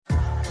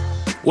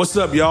What's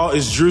up, y'all?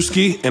 It's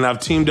Drewski, and I've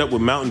teamed up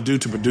with Mountain Dew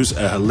to produce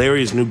a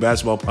hilarious new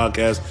basketball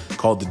podcast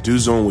called The Dew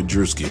Zone with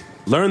Drewski.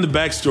 Learn the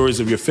backstories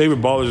of your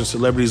favorite ballers and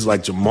celebrities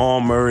like Jamal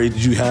Murray.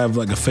 Did you have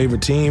like a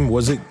favorite team?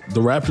 Was it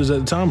the Raptors at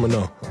the time or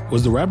no?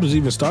 Was the Raptors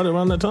even started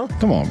around that time?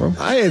 Come on, bro.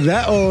 I ain't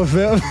that old,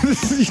 fam.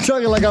 You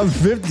talking like I'm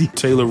 50.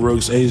 Taylor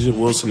Rooks, Asia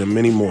Wilson, and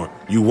many more.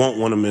 You won't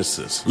want to miss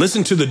this.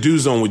 Listen to The Dew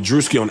Zone with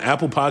Drewski on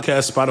Apple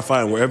Podcasts,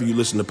 Spotify, and wherever you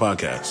listen to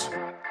podcasts.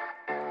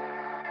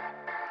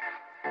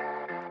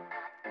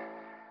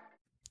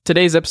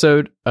 Today's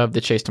episode of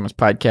the Chase Thomas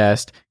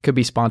Podcast could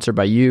be sponsored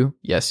by you,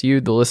 yes, you,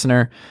 the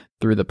listener,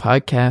 through the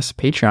podcast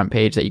Patreon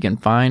page that you can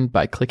find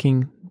by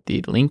clicking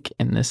the link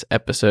in this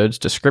episode's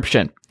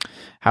description.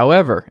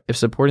 However, if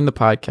supporting the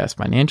podcast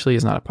financially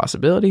is not a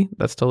possibility,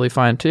 that's totally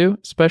fine too,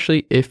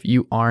 especially if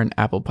you are an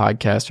Apple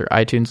Podcast or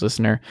iTunes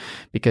listener,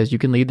 because you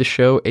can leave the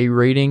show a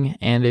rating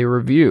and a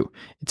review.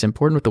 It's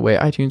important with the way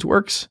iTunes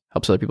works,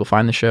 helps other people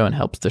find the show and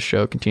helps the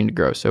show continue to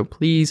grow. So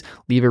please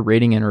leave a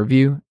rating and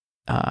review.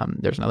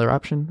 There's another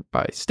option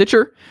by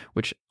Stitcher,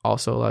 which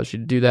also allows you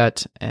to do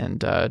that. And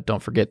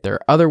don't forget, there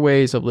are other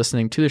ways of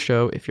listening to the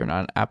show if you're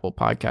not an Apple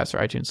Podcast or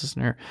iTunes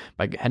listener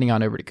by heading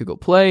on over to Google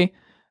Play.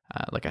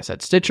 Like I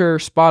said, Stitcher,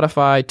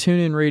 Spotify,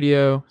 TuneIn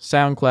Radio,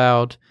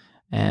 SoundCloud,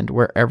 and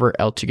wherever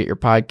else you get your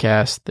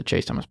podcasts, the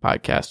Chase Thomas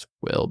Podcast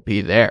will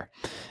be there.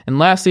 And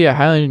lastly, I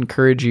highly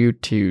encourage you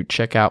to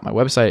check out my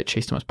website at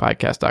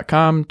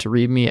chasethomaspodcast.com, to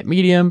read me at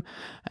Medium,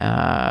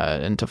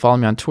 and to follow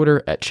me on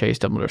Twitter at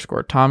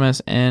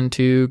Chase_Thomas, and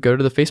to go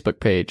to the Facebook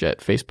page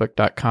at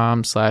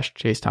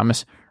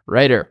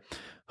facebook.com/ChaseThomasWriter.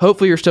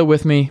 Hopefully you're still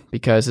with me,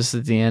 because this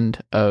is the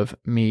end of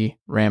me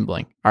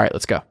rambling. All right,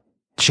 let's go.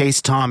 The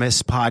Chase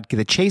Thomas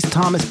Podcast.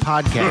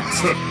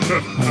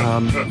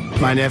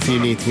 My nephew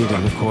needs me to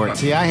record.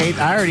 See, I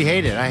already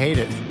hate it. I hate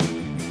it.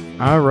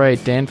 All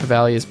right, Dan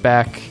Favale is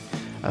back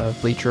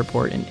of Bleacher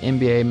Report and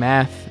NBA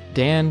Math.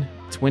 Dan,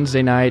 it's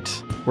Wednesday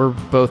night. We're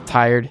both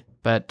tired,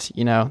 but,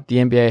 you know, the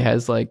NBA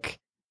has like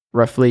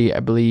roughly, I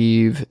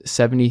believe,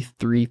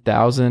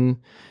 73,000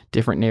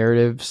 different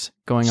narratives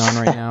going on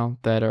right now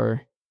that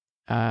are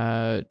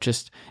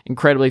just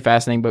incredibly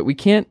fascinating, but we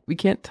can't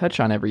touch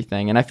on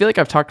everything. And I feel like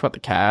I've talked about the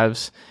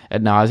Cavs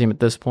ad nauseum at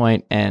this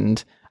point,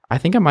 and I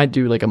think I might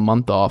do like a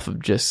month off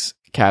of just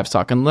Cavs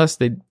talk, unless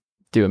they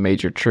do a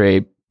major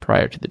trade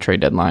prior to the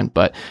trade deadline.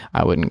 But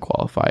I wouldn't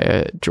qualify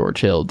a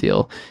George Hill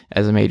deal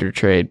as a major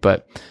trade.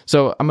 But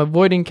so I'm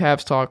avoiding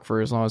Cavs talk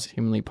for as long as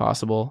humanly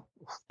possible.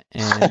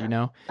 And you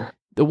know,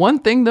 the one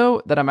thing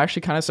though that I'm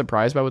actually kind of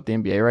surprised by with the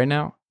NBA right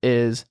now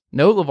is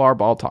no LeVar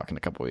Ball talk in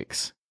a couple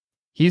weeks.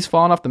 He's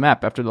fallen off the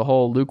map after the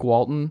whole Luke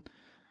Walton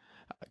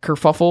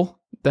kerfuffle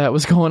that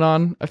was going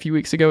on a few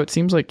weeks ago. It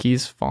seems like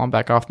he's fallen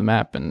back off the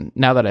map. And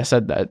now that I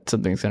said that,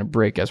 something's going to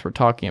break as we're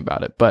talking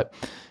about it. But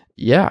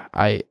yeah,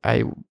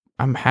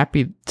 I'm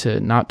happy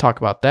to not talk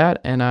about that.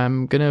 And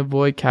I'm going to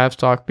avoid Cavs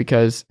talk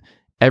because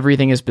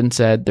everything has been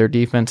said. Their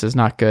defense is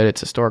not good.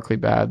 It's historically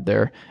bad.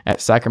 They're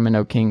at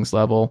Sacramento Kings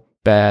level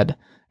bad.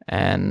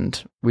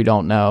 And we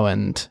don't know.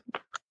 And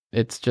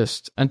it's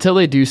just, until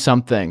they do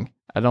something,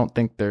 I don't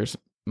think there's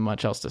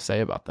much else to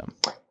say about them.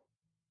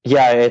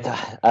 Yeah,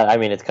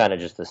 it's kind of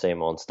just the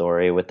same old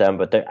story with them,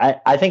 but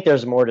I think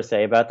there's more to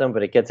say about them,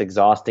 but it gets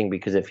exhausting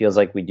because it feels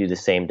like we do the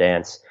same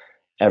dance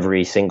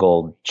every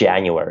single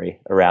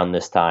January around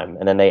this time,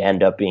 and then they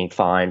end up being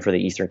fine for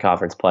the Eastern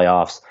Conference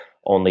playoffs,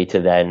 only to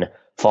then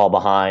fall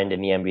behind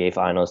in the NBA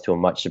Finals to a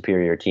much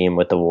superior team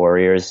with the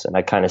Warriors, and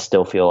I kind of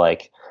still feel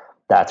like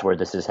that's where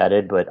this is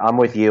headed, but I'm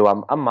with you.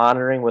 I'm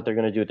monitoring what they're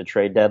going to do at the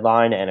trade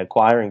deadline, and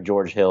acquiring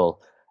George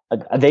Hill.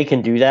 They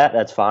can do that.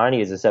 That's fine. He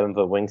has a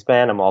 7-foot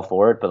wingspan. I'm all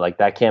for it. But like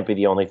that can't be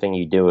the only thing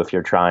you do if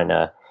you're trying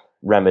to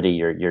remedy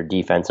your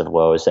defensive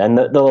woes. And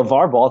the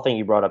LeVar Ball thing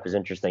you brought up is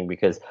interesting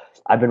because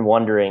I've been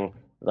wondering,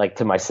 like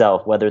to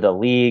myself, whether the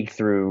league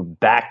through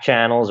back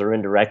channels or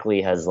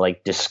indirectly has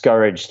like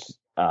discouraged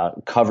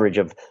coverage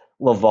of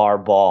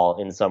LeVar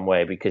Ball in some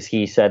way, because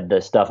he said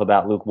the stuff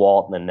about Luke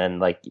Walton and then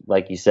like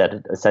you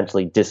said,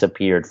 essentially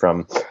disappeared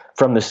from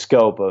the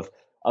scope of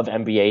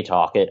NBA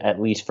talk, at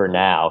least for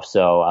now.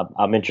 So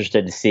I'm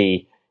interested to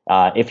see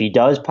if he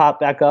does pop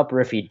back up, or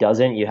if he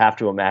doesn't. You have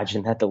to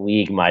imagine that the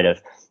league might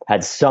have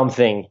had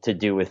something to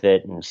do with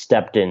it and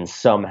stepped in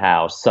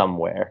somehow,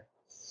 somewhere.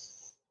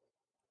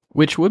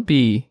 Which would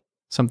be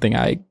something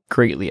I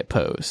greatly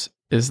oppose,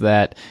 is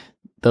that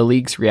the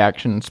league's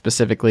reaction,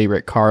 specifically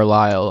Rick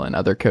Carlisle and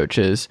other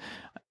coaches,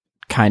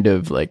 kind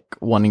of like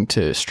wanting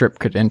to strip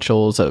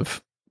credentials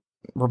of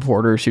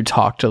reporters who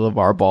talked to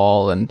LeVar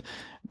Ball and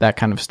that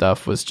kind of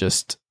stuff, was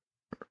just,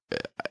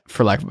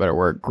 for lack of a better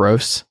word,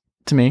 gross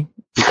to me,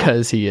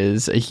 because he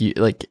is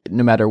like,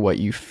 no matter what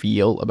you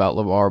feel about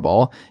LeVar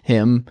Ball,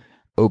 him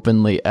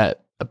openly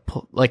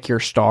like your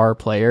star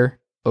player,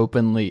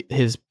 openly,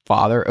 his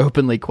father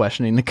openly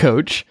questioning the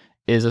coach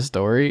is a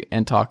story,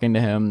 and talking to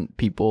him,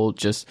 people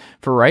just,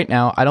 for right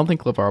now, I don't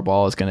think LeVar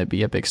Ball is going to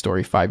be a big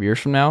story 5 years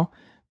from now,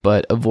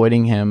 but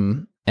avoiding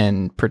him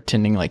and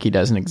pretending like he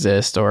doesn't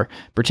exist, or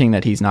pretending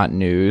that he's not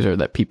news, or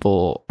that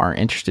people aren't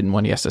interested in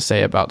what he has to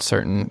say about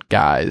certain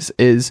guys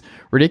is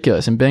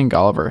ridiculous. And Ben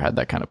Golliver had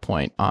that kind of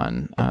point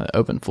on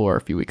Open Floor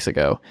a few weeks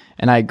ago,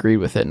 and I agreed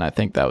with it. And I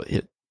think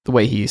that the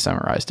way he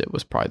summarized it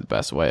was probably the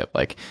best way of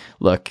like,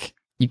 look,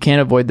 you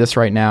can't avoid this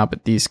right now,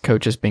 but these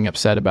coaches being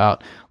upset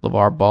about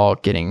LeVar Ball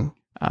getting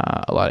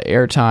a lot of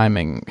airtime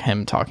and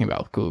him talking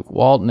about Luke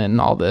Walton and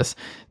all this,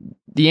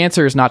 the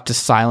answer is not to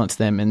silence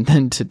them and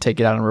then to take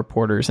it out on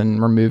reporters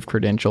and remove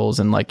credentials.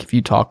 And like, if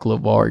you talk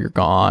LeVar, you're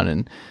gone.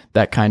 And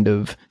that kind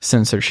of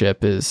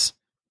censorship is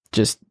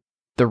just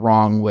the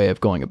wrong way of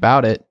going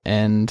about it.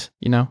 And,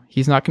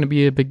 he's not going to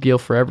be a big deal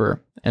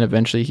forever. And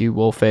eventually he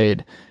will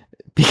fade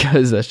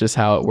because that's just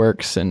how it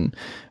works. And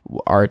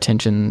our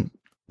attention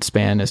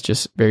span is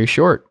just very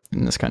short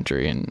in this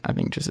country, and I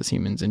think just as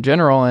humans in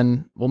general.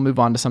 And we'll move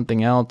on to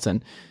something else,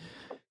 and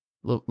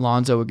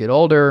Lonzo will get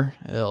older,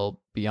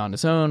 he'll be on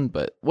his own,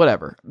 but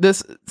whatever.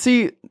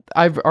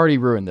 I've already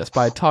ruined this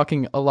by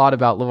talking a lot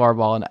about LeVar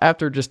Ball, and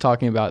after just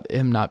talking about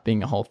him not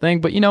being a whole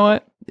thing. But you know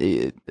what,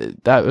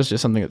 that was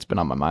just something that's been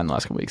on my mind the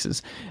last couple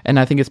weeks, and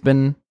I think it's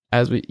been,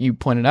 as you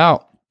pointed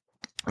out,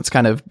 it's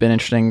kind of been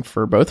interesting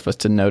for both of us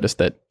to notice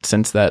that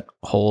since that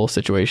whole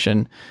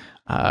situation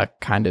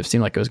kind of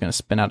seemed like it was going to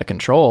spin out of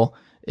control,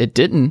 it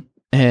didn't.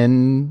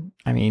 And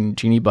I mean,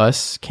 Jeannie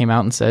Buss came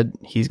out and said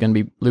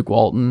Luke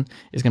Walton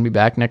is going to be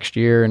back next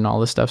year and all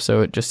this stuff.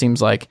 So it just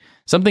seems like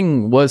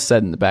something was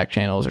said in the back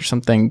channels, or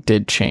something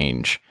did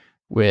change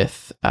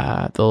with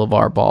the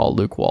LeVar Ball,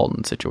 Luke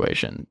Walton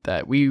situation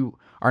that we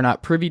are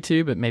not privy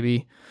to, but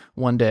maybe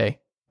one day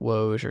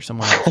Woj or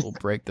someone else will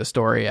break the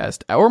story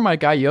or my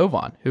guy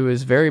Jovan, who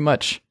is very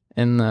much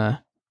in the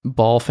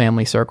Ball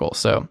family circle.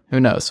 So who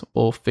knows?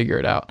 We'll figure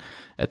it out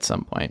at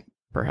some point,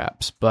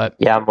 perhaps. But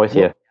yeah, I'm with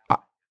you.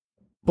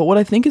 But what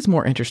I think is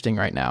more interesting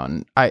right now,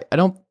 and I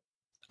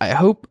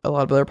hope a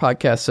lot of other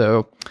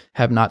podcasts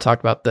have not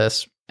talked about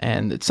this,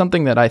 and it's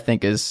something that I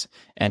think is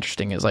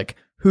interesting, is like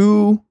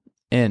who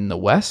in the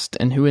West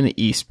and who in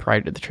the East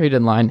prior to the trade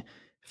deadline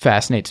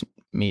fascinates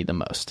me the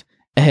most.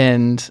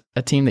 And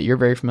a team that you're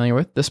very familiar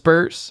with, the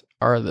Spurs,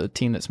 are the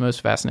team that's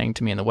most fascinating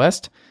to me in the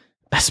West,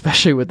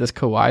 especially with this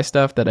Kawhi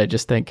stuff that I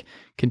just think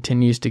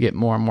continues to get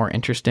more and more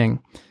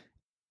interesting.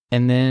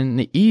 And then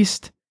the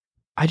East,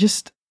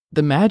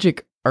 the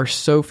Magic are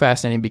so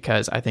fascinating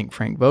because I think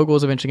Frank Vogel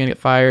is eventually going to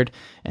get fired,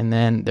 and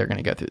then they're going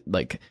to go through,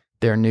 like,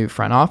 their new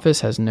front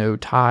office has no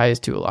ties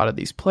to a lot of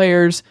these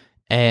players,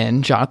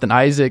 and Jonathan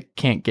Isaac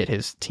can't get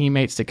his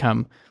teammates to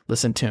come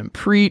listen to him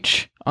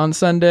preach on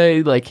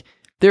Sunday. Like,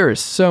 there is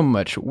so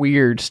much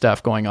weird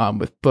stuff going on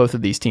with both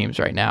of these teams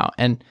right now,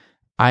 and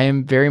I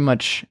am very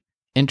much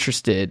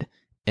interested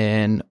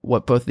in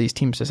what both of these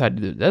teams decide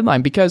to do at the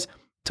deadline, because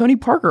Tony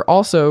Parker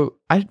also,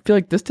 I feel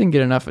like this didn't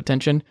get enough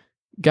attention,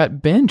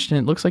 got benched, and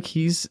it looks like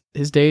his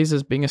days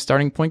as being a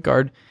starting point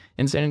guard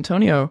in San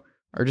Antonio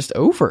are just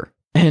over.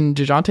 And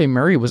DeJounte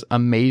Murray was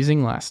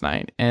amazing last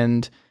night,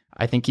 and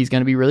I think he's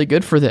going to be really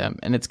good for them,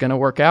 and it's going to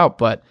work out.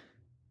 But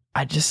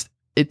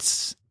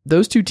it's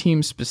those two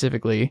teams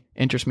specifically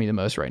interest me the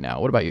most right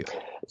now. What about you?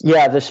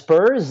 Yeah, the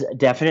Spurs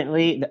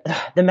definitely.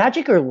 The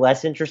Magic are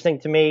less interesting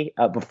to me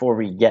before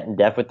we get in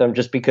depth with them,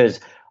 just because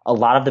a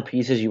lot of the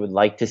pieces you would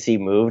like to see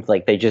moved,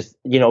 like they just,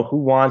 who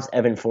wants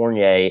Evan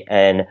Fournier?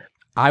 And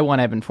I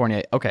want Evan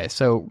Fournier. Okay,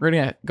 so we're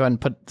gonna go ahead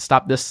and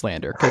stop this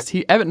slander, because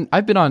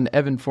I've been on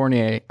Evan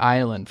Fournier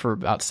Island for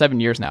about 7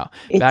 years now.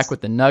 Back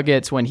with the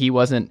Nuggets when he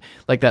wasn't,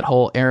 like, that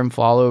whole Aaron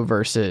Follow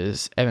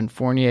versus Evan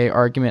Fournier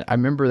argument. I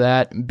remember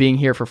that, being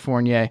here for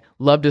Fournier.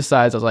 Loved his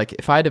size. I was like,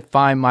 if I had to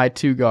find my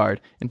two guard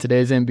in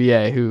today's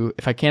NBA, who,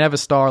 if I can't have a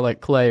star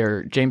like Clay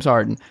or James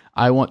Harden,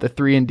 I want the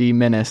 3-and-D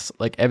menace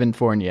like Evan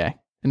Fournier,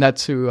 and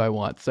that's who I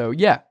want. So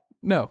yeah,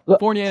 no,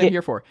 Fournier I'm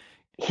here for.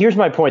 Here's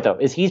my point, though,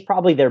 is he's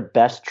probably their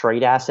best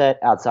trade asset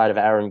outside of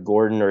Aaron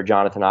Gordon or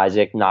Jonathan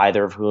Isaac,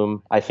 neither of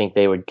whom I think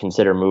they would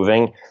consider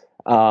moving.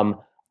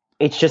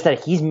 It's just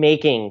that he's at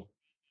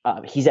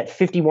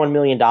 $51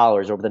 million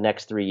over the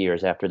next 3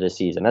 years after this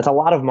season. That's a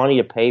lot of money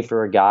to pay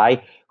for a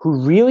guy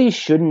who really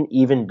shouldn't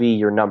even be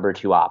your number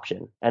two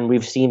option. And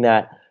we've seen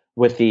that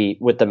with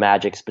the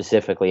Magic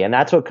specifically. And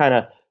that's what kind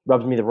of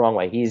rubs me the wrong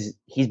way.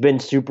 He's been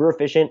super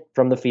efficient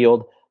from the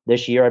field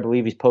this year. I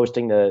believe he's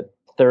posting the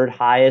third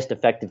highest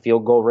effective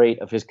field goal rate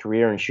of his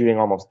career and shooting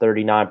almost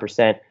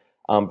 39%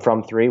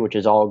 from three, which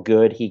is all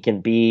good. He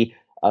can be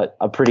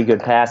a pretty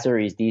good passer.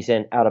 He's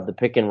decent out of the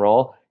pick and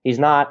roll. He's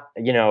not,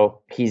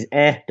 he's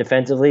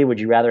defensively. Would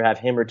you rather have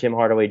him or Tim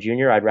Hardaway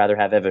Jr.? I'd rather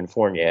have Evan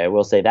Fournier. I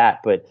will say that.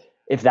 But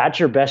if that's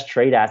your best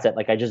trade asset,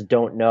 like, I just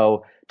don't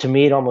know. To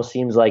me, it almost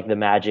seems like the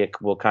Magic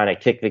will kind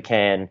of kick the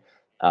can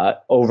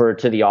over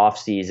to the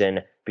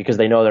offseason, because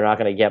they know they're not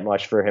going to get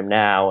much for him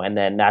now. And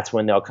then that's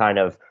when they'll kind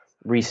of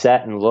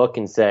reset and look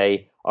and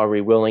say, are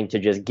we willing to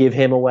just give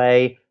him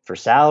away for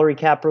salary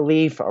cap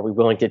relief? Are we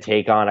willing to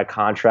take on a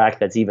contract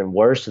that's even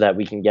worse so that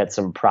we can get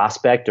some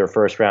prospect or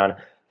first round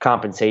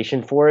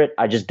compensation for it?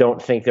 I just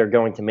don't think they're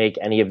going to make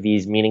any of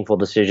these meaningful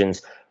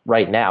decisions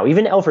right now.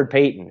 Even Elfrid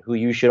Payton, who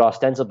you should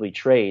ostensibly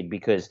trade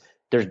because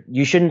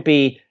you shouldn't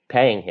be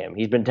paying him.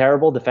 He's been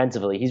terrible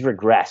defensively. He's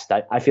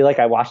regressed. I feel like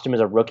I watched him as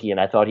a rookie and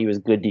I thought he was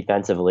good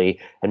defensively,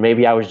 and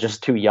maybe I was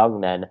just too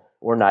young then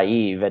or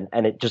naive,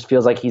 and it just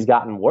feels like he's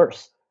gotten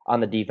worse on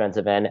the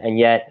defensive end. And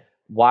yet,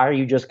 why are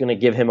you just going to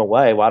give him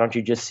away? Why don't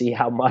you just see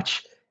how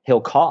much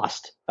he'll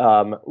cost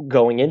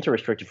going into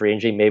restricted free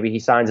agency? Maybe he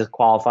signs his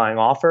qualifying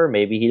offer.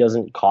 Maybe he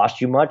doesn't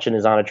cost you much and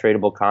is on a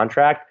tradable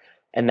contract.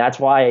 And that's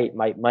why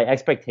my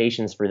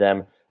expectations for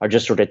them are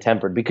just sort of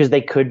tempered, because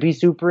they could be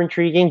super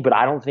intriguing, but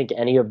I don't think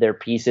any of their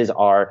pieces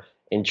are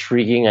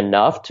intriguing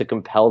enough to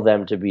compel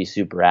them to be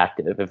super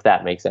active, if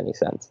that makes any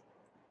sense.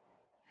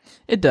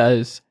 It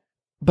does.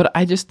 But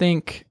I just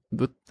think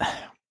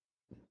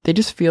they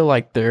just feel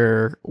like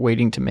they're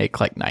waiting to make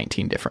like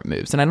 19 different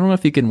moves. And I don't know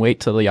if you can wait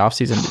till the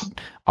offseason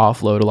to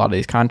offload a lot of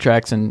these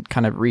contracts and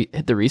kind of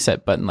hit the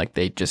reset button like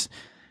they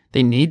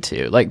need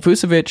to. Like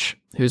Vucevic,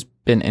 who's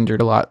been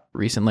injured a lot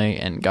recently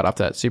and got off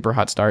that super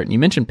hot start. And you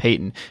mentioned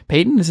Peyton.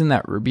 Peyton is in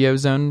that Rubio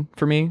zone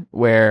for me,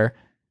 where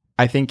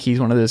I think he's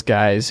one of those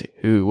guys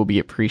who will be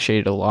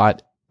appreciated a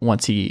lot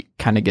once he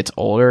kind of gets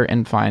older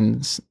and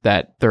finds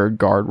that third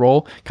guard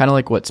role, kind of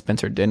like what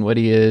Spencer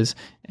Dinwiddie is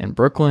in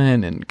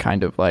Brooklyn, and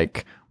kind of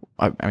like,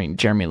 I mean,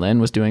 Jeremy Lin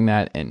was doing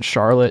that in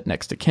Charlotte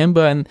next to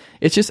Kemba. And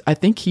it's just, I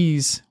think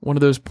he's one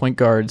of those point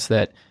guards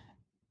that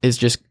is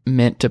just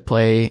meant to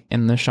play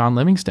in the Sean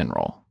Livingston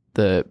role.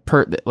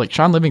 Like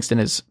Sean Livingston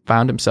has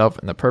found himself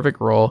in the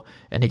perfect role,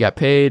 and he got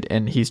paid,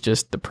 and he's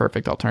just the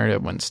perfect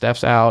alternative when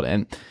Steph's out.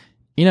 And,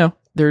 you know,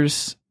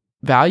 there's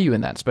value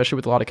in that, especially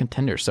with a lot of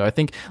contenders. So I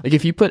think like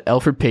if you put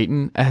Elfrid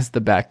Payton as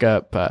the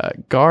backup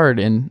guard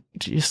in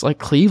just like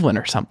Cleveland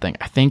or something,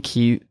 I think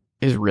he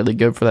is really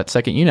good for that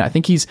second unit. I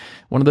think he's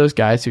one of those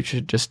guys who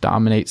should just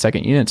dominate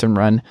second units and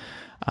run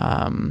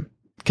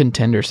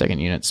contender second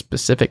units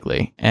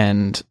specifically.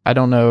 And I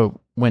don't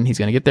know when he's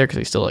going to get there because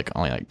he's still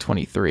only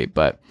 23,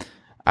 but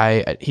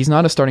he's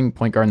not a starting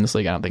point guard in this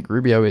league. I don't think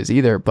Rubio is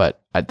either,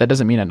 but that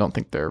doesn't mean I don't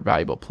think they're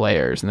valuable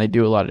players, and they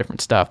do a lot of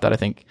different stuff that I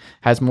think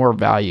has more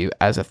value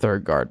as a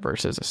third guard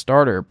versus a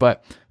starter.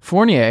 But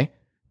Fournier,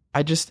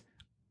 I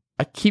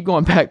keep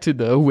going back to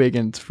the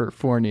Wiggins for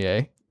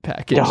Fournier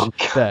package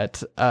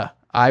that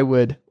I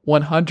would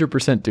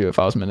 100% do if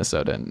I was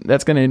Minnesota, and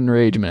that's going to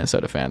enrage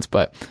Minnesota fans,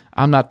 but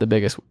I'm not the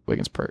biggest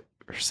Wiggins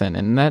person,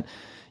 and that,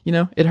 you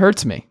know, it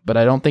hurts me, but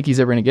I don't think he's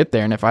ever going to get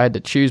there. And if I had to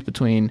choose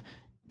between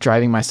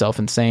driving myself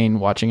insane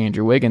watching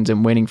Andrew Wiggins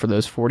and waiting for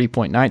those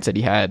 40-point nights that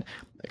he had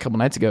a couple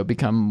nights ago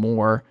become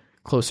more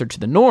closer to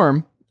the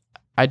norm,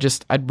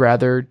 I'd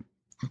rather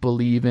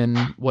believe in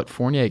what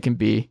Fournier can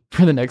be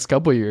for the next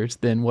couple of years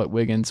than what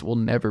Wiggins will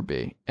never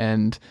be.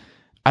 And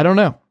I don't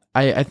know.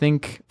 I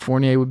think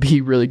Fournier would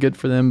be really good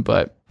for them,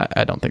 but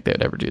I don't think they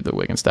would ever do the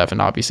Wiggins stuff. And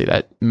obviously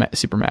that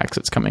super max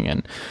that's coming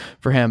in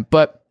for him.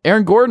 But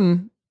Aaron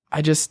Gordon,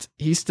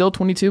 he's still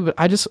 22, but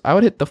I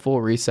would hit the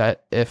full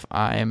reset if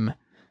I'm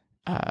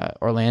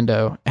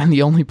Orlando, and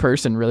the only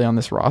person really on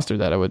this roster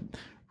that I would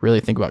really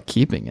think about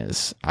keeping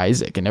is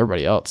Isaac, and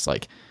everybody else,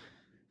 like,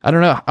 I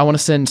don't know. I want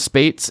to send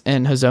Spates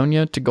and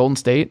Hazonia to Golden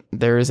State.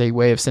 There is a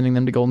way of sending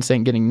them to Golden State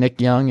and getting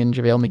Nick Young and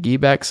JaVale McGee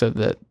back so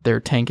that their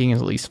tanking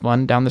is at least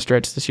fun down the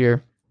stretch this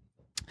year.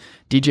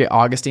 DJ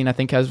Augustine, I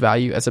think, has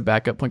value as a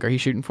backup point guard.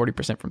 He's shooting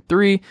 40% from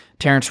three.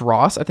 Terrence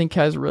Ross, I think,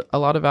 has a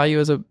lot of value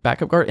as a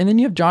backup guard. And then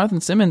you have Jonathan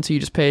Simmons, who you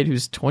just paid,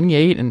 who's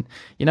 28, and,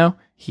 you know,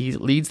 he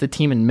leads the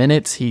team in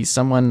minutes. He's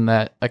someone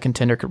that a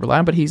contender could rely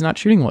on, but he's not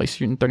shooting well. He's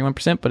shooting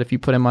 31%. But if you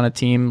put him on a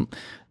team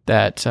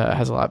that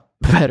has a lot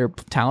better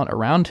talent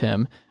around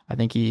him, I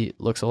think he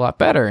looks a lot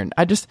better. And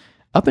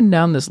up and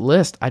down this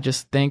list, I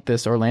just think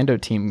this Orlando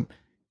team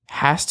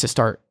has to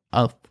start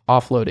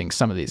offloading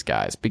some of these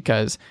guys,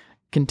 because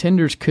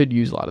contenders could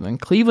use a lot of them.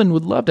 Cleveland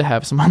would love to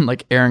have someone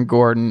like Aaron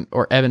Gordon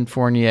or Evan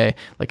Fournier.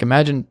 Like,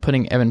 imagine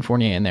putting Evan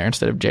Fournier in there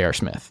instead of J.R.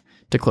 Smith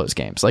to close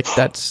games. Like,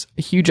 that's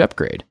a huge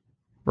upgrade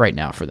right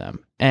now for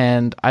them.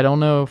 And I don't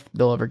know if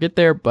they'll ever get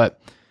there,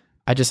 but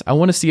I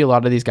want to see a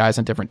lot of these guys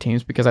on different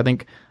teams, because I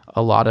think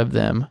a lot of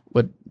them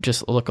would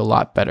just look a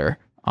lot better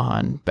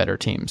on better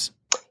teams.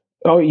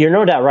 Oh, you're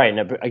no doubt right.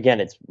 And again,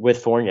 it's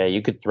with Fournier.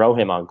 You could throw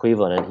him on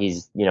Cleveland and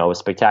he's, you know, a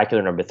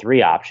spectacular number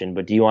 3 option,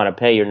 but do you want to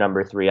pay your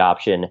number 3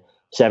 option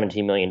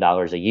 $17 million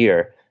a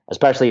year,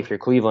 especially if you're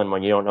Cleveland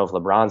when you don't know if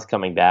LeBron's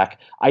coming back?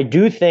 I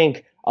do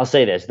think, I'll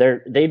say this,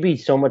 they'd be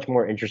so much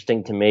more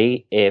interesting to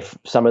me if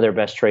some of their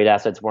best trade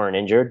assets weren't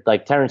injured.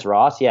 Like Terrence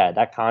Ross, yeah,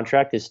 that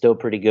contract is still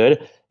pretty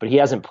good, but he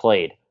hasn't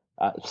played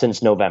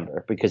since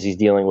November because he's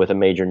dealing with a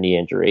major knee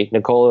injury.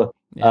 Nikola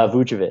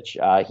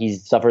Vucevic,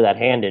 he's suffered that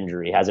hand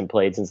injury, hasn't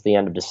played since the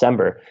end of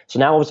December. So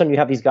now all of a sudden you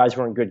have these guys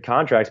who are in good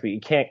contracts, but you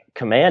can't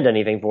command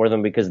anything for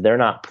them because they're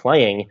not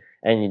playing,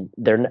 and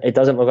it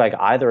doesn't look like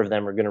either of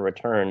them are going to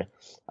return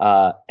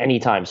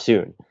anytime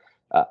soon.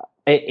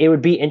 It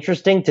would be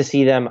interesting to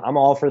see them. I'm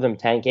all for them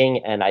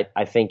tanking, and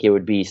I think it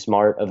would be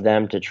smart of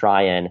them to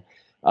try and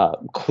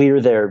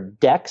clear their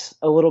decks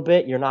a little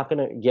bit. You're not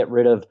going to get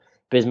rid of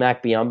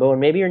Bismack Biyombo, and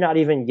maybe you're not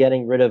even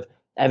getting rid of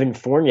Evan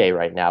Fournier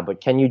right now,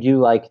 but can you do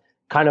like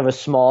kind of a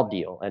small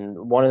deal?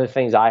 And one of the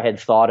things I had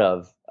thought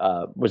of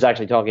was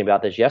actually talking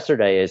about this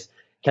yesterday, is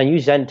can you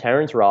send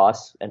Terrence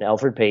Ross and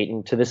Elfrid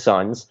Payton to the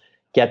Suns,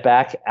 get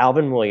back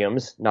Alvin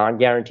Williams,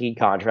 non-guaranteed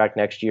contract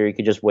next year, you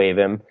could just waive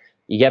him.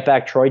 You get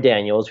back Troy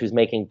Daniels, who's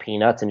making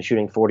peanuts and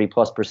shooting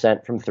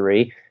 40+% from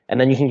three,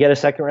 and then you can get a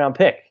second-round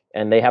pick.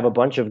 And they have a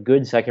bunch of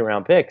good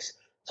second-round picks.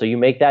 So you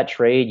make that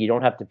trade. You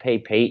don't have to pay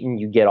Payton.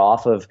 You get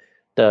off of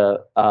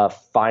the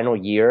final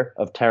year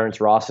of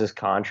Terrence Ross's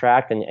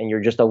contract, and you're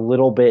just a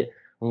little bit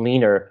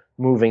leaner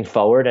moving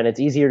forward. And it's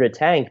easier to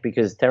tank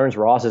because Terrence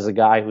Ross is a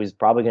guy who's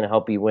probably going to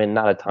help you win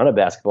not a ton of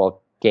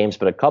basketball games,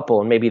 but a couple.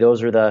 And maybe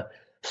those are the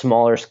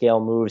smaller scale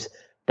moves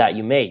that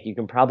you make. You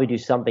can probably do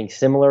something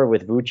similar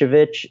with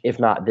Vucevic, if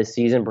not this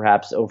season,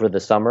 perhaps over the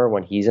summer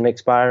when he's an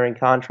expiring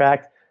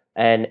contract.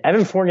 And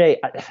Evan Fournier,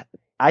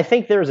 I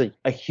think there's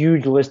a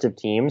huge list of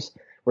teams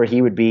where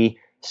he would be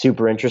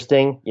super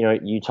interesting. You know,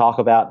 you talk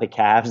about the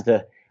Cavs.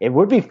 It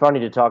would be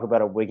funny to talk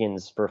about a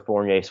Wiggins for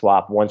Fournier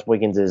swap once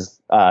Wiggins'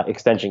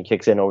 extension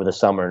kicks in over the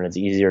summer and it's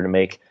easier to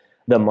make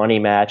the money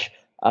match.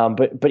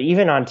 But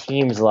even on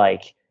teams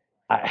like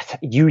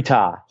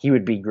Utah, he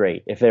would be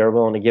great if they were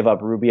willing to give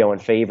up Rubio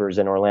and Favors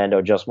and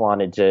Orlando just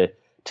wanted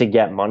to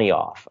get money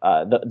off.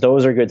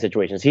 Those are good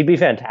situations. He'd be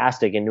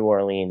fantastic in New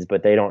Orleans,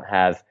 but they don't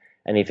have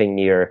anything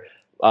near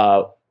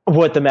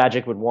what the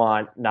Magic would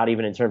want, not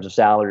even in terms of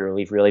salary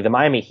relief, really. The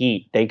Miami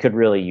Heat, they could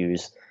really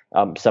use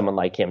someone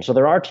like him. So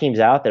there are teams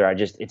out there.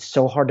 It's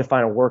so hard to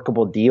find a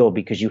workable deal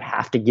because you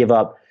have to give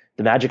up.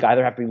 The Magic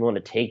either have to be willing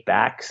to take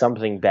back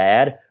something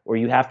bad or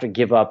you have to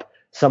give up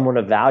someone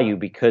of value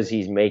because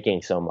he's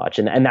making so much.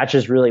 And that's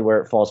just really where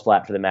it falls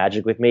flat for the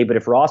Magic with me. But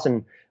if Ross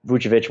and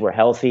Vucevic were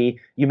healthy,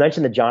 you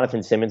mentioned the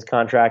Jonathan Simmons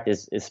contract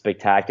is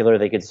spectacular.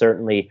 They could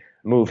certainly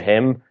move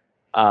him.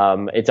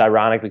 It's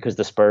ironic because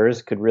the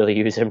Spurs could really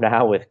use him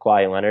now with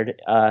Kawhi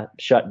Leonard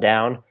shut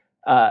down.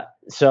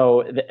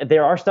 So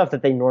there are stuff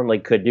that they normally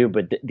could do,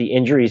 but the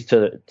injuries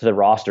to the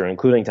roster,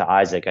 including to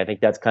Isaac, I think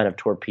that's kind of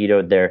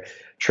torpedoed their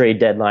trade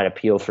deadline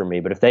appeal for me.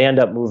 But if they end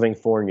up moving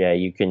Fournier,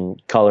 you can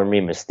color me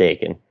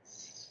mistaken.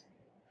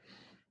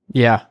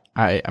 Yeah,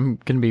 I'm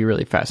going to be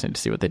really fascinated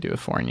to see what they do with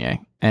Fournier.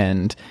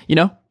 And, you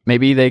know,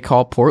 maybe they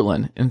call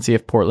Portland and see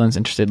if Portland's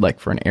interested, like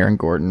for an Aaron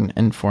Gordon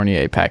and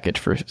Fournier package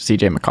for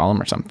CJ McCollum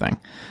or something.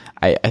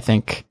 I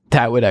think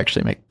that would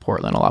actually make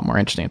Portland a lot more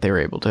interesting if they were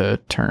able to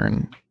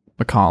turn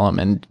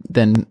McCollum and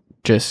then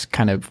just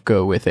kind of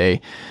go with I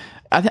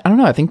don't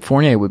know. I think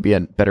Fournier would be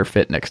a better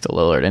fit next to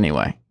Lillard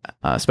anyway,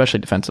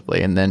 especially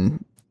defensively. And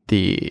then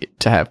to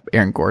have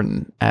Aaron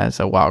Gordon as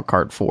a wild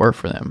card for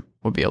them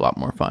would be a lot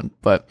more fun.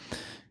 But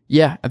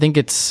yeah, I think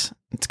it's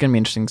going to be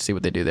interesting to see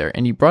what they do there.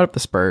 And you brought up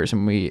the Spurs,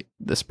 and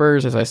the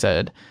Spurs, as I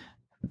said,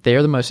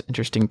 they're the most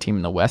interesting team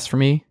in the West for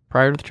me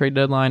prior to the trade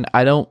deadline.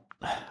 I don't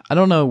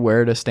know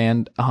where to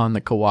stand on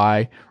the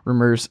Kawhi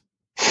rumors.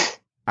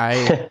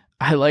 I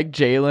like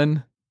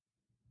Jalen.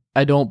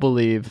 I don't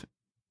believe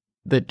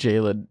that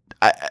Jalen.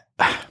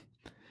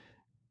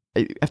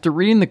 After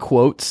reading the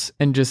quotes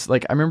and just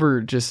like I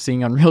remember just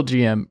seeing on Real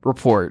GM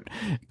report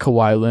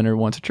Kawhi Leonard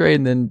wants a trade,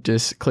 and then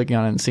just clicking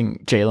on it and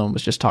seeing Jalen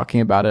was just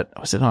talking about it.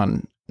 Was it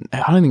on? I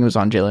don't think it was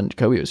on Jalen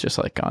Jacoby. It was just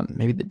like on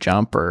maybe The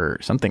Jump or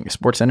something,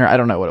 Sports Center. I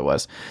don't know what it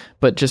was,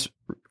 but just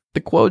the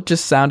quote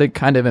just sounded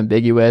kind of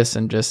ambiguous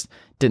and just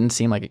didn't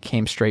seem like it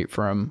came straight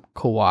from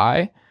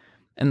Kawhi.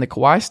 And the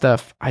Kawhi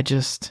stuff,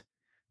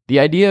 the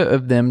idea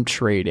of them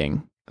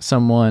trading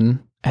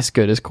someone as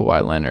good as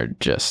Kawhi Leonard,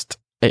 just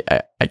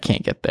I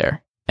can't get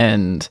there,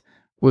 and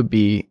would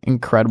be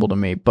incredible to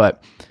me.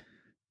 But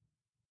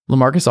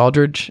LaMarcus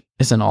Aldridge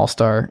is an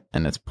all-star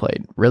and has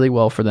played really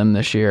well for them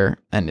this year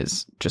and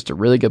is just a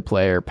really good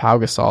player. Pau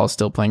Gasol is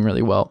still playing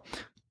really well.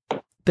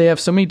 They have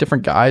so many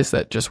different guys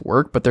that just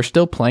work, but they're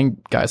still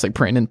playing guys like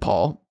Brandon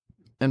Paul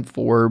and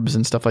Forbes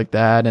and stuff like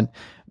that. And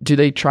do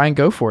they try and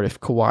go for it if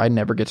Kawhi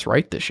never gets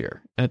right this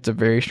year? And it's a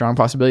very strong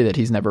possibility that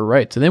he's never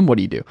right. So then what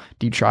do? Do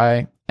you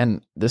try?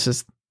 And this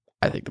is,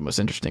 I think the most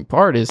interesting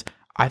part is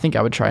I think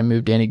I would try and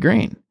move Danny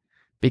Green,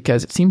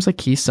 because it seems like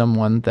he's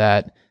someone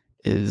that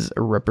is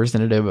a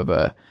representative of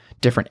a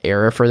different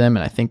era for them.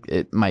 And I think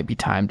it might be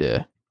time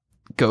to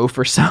go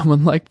for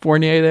someone like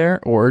Fournier there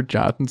or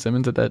Jonathan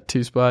Simmons at that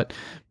 2 spot.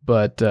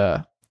 But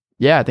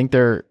yeah, I think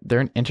they're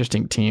an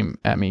interesting team.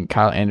 I mean,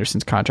 Kyle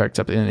Anderson's contract's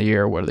up at the end of the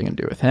year. What are they going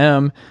to do with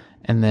him?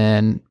 And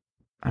then,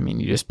 I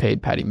mean, you just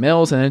paid Patty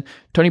Mills, and then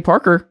Tony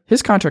Parker,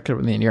 his contract up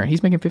at the end of the year, and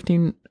he's making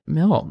 $15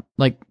 million.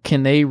 Like,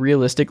 can they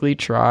realistically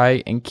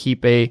try and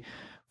keep a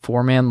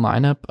 4-man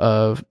lineup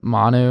of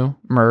Manu,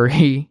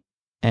 Murray,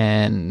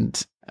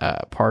 and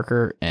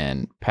Parker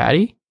and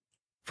Patty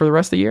for the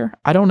rest of the year?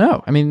 I don't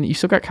know. I mean, you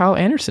still got Kyle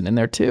Anderson in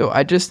there too.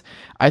 I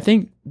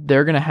think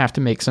they're going to have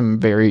to make some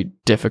very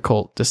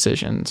difficult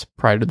decisions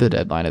prior to the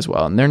deadline as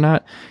well. And they're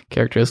not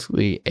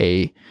characteristically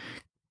a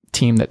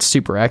team that's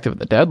super active at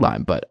the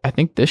deadline, but I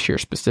think this year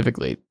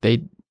specifically,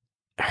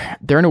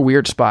 they're in a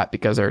weird spot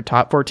because they're a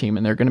top 4 team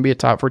and they're going to be a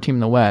top 4 team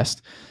in the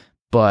West.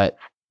 But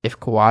if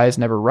Kawhi is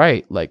never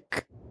right,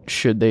 like,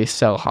 should they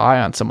sell high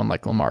on someone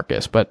like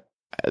LaMarcus? But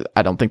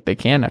I don't think they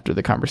can after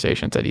the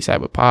conversations that he's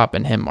had with Pop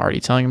and him already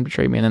telling him to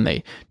trade me. And then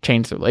they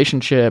changed the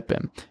relationship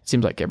and it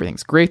seems like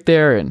everything's great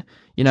there. And,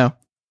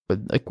 but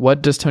like,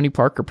 what does Tony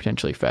Parker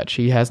potentially fetch?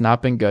 He has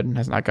not been good and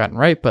has not gotten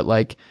right. But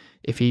like,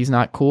 if he's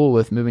not cool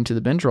with moving to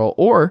the bench role,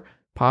 or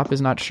Pop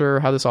is not sure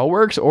how this all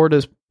works, or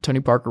does Tony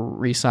Parker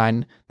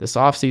re-sign this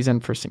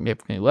offseason for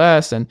significantly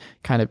less and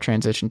kind of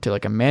transition to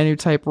like a Manu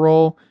type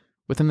role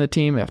within the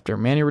team after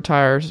Manu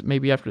retires,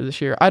 maybe after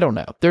this year? I don't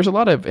know. There's a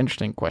lot of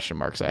interesting question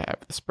marks I have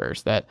with the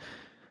Spurs, that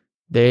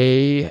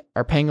they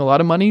are paying a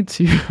lot of money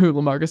to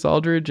LaMarcus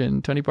Aldridge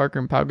and Tony Parker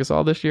and Pau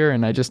Gasol this year.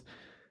 And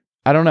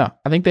I don't know.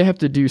 I think they have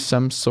to do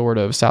some sort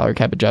of salary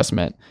cap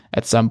adjustment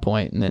at some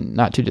point in the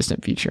not too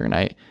distant future. And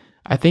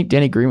I think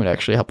Danny Green would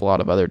actually help a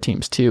lot of other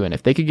teams too. And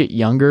if they could get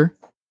younger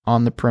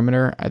on the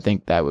perimeter, I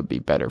think that would be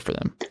better for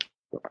them.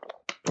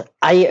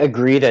 I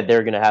agree that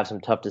they're going to have some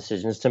tough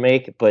decisions to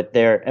make, but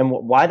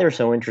why they're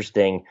so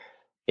interesting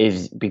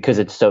is because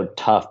it's so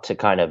tough to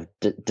kind of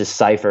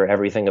decipher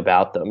everything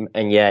about them.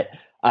 And yet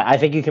I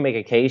think you can make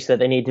a case that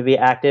they need to be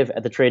active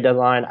at the trade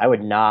deadline. I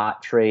would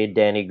not trade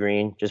Danny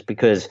Green just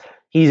because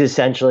he's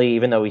essentially,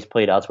 even though he's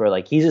played elsewhere,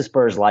 like he's a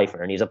Spurs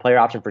lifer and he's a player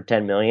option for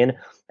 $10 million.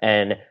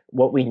 And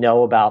what we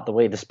know about the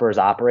way the Spurs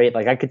operate,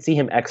 like I could see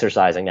him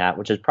exercising that,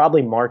 which is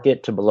probably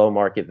market to below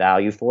market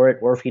value for it.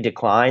 Or if he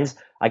declines,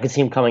 I could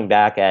see him coming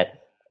back at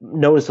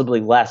noticeably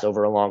less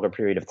over a longer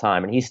period of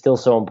time. And he's still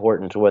so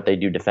important to what they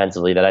do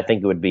defensively that I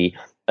think it would be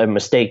a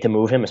mistake to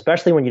move him,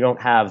 especially when you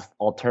don't have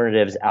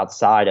alternatives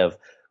outside of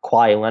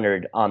Kawhi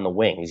Leonard on the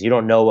wings. You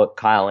don't know what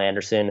Kyle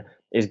Anderson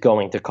is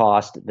going to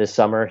cost this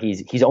summer.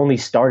 He's only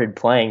started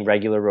playing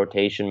regular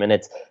rotation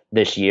minutes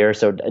this year.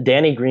 So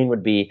Danny Green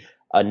would be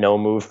a no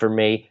move for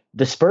me.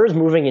 The Spurs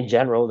moving in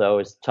general, though,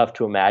 is tough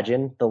to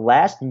imagine. The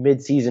last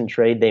midseason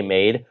trade they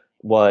made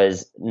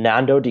was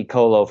Nando Di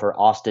Colo for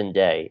Austin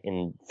Day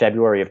in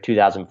February of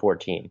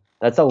 2014.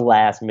 That's the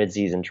last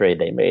midseason trade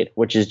they made,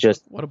 which is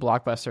just what a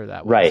blockbuster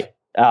that was. Right.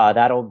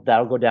 That'll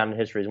go down in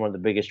history as one of the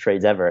biggest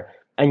trades ever.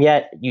 And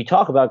yet you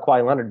talk about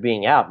Kawhi Leonard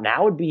being out.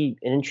 Now would be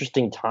an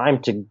interesting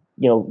time to,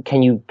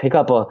 can you pick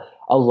up a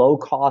low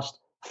cost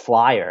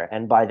flyer?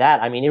 And by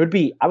that, I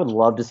mean, I would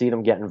love to see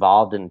them get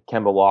involved in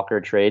Kemba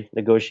Walker trade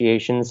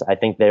negotiations. I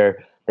think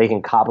they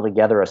can cobble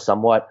together a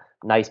somewhat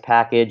nice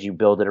package. You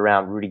build it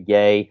around Rudy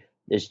Gay,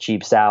 his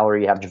cheap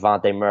salary. You have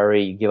Javonte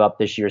Murray. You give up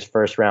this year's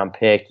first round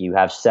pick. You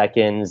have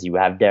seconds. You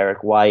have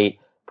Derek White,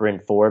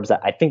 Bryn Forbes.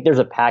 I think there's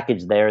a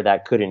package there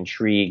that could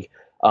intrigue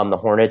the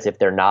Hornets if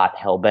they're not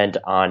hell-bent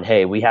on,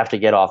 hey, we have to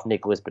get off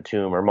Nicholas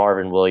Batum or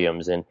Marvin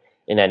Williams in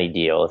any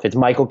deal. If it's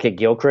Michael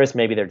Kidd-Gilchrist,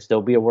 maybe there'd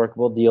still be a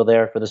workable deal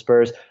there for the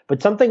Spurs.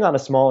 But something on a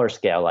smaller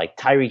scale, like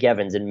Tyreek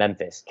Evans in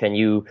Memphis. Can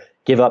you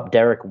give up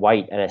Derek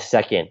White and a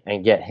second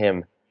and get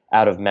him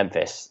out of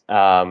Memphis?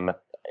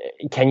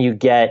 Can you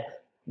get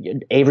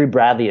Avery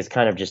Bradley is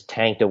kind of just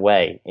tanked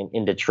away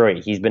in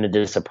Detroit. He's been a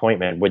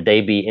disappointment. Would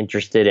they be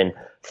interested in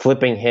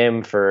flipping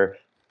him for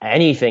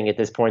anything at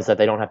this point so that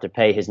they don't have to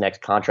pay his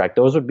next contract?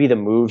 Those would be the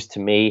moves to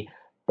me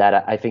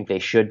that I think they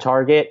should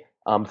target,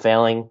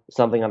 failing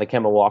something on the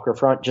Kemba Walker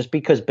front, just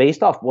because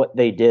based off what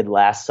they did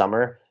last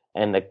summer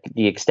and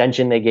the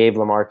extension they gave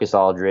LaMarcus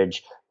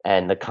Aldridge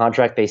and the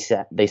contract they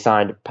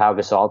signed Pau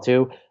Gasol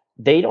to,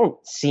 they don't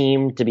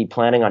seem to be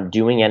planning on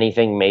doing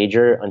anything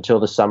major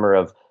until the summer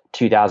of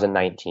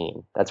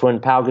 2019. That's when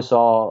Pau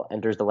Gasol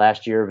enters the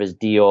last year of his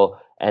deal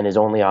and is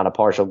only on a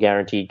partial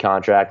guaranteed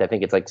contract. I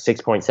think it's like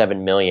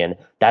 $6.7 million.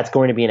 That's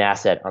going to be an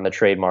asset on the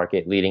trade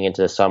market leading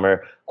into the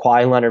summer.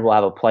 Kawhi Leonard will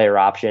have a player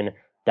option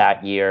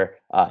that year.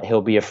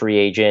 He'll be a free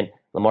agent.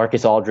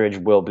 LaMarcus Aldridge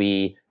will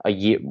be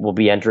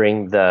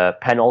entering the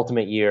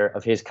penultimate year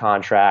of his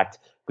contract.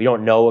 We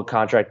don't know what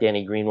contract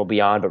Danny Green will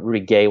be on, but Rudy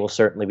Gay will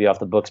certainly be off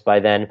the books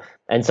by then.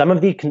 And some of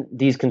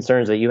these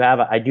concerns that you have,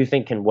 I do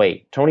think can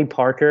wait. Tony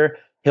Parker,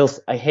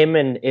 him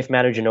and if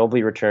Manu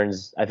Ginobili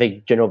returns, I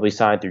think Ginobili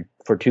signed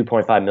for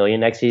 $2.5 million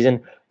next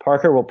season.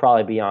 Parker will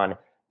probably be on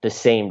the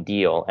same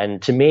deal.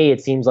 And to me,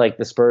 it seems like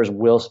the Spurs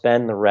will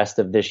spend the rest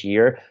of this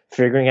year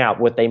figuring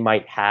out what they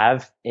might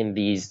have in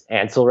these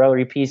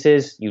ancillary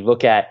pieces. You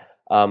look at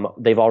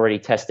they've already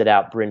tested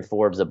out Bryn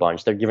Forbes a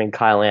bunch. They're giving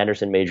Kyle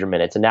Anderson major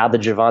minutes. And now the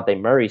Javonte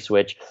Murray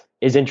switch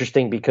is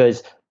interesting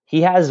because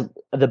he has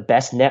the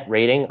best net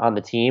rating on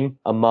the team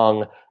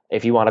among,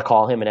 if you want to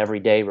call him an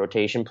everyday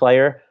rotation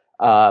player.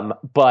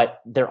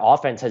 But their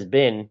offense has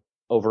been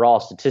overall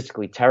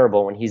statistically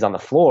terrible when he's on the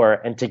floor.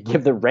 And to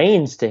give the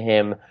reins to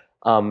him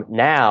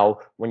now,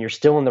 when you're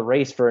still in the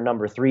race for a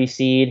number 3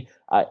 seed,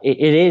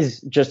 it is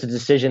just a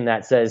decision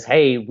that says,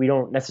 hey, we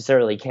don't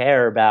necessarily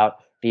care about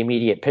the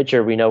immediate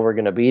picture. We know we're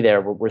going to be there.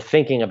 We're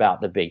thinking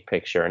about the big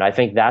picture. And I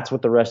think that's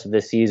what the rest of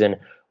this season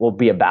will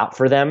be about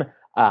for them.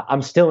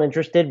 I'm still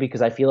interested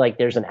because I feel like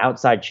there's an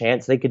outside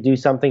chance they could do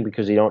something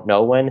because you don't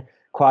know when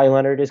Kawhi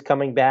Leonard is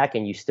coming back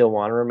and you still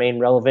want to remain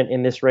relevant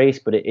in this race.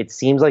 But it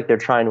seems like they're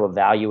trying to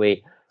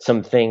evaluate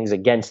some things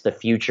against the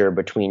future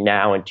between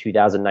now and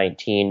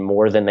 2019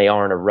 more than they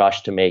are in a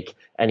rush to make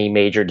any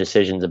major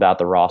decisions about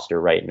the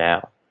roster right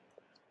now.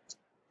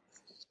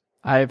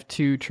 I have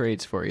 2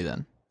 trades for you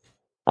then.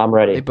 I'm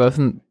ready.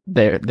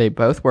 They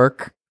both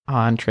work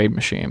on Trade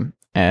Machine,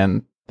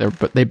 and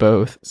they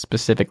both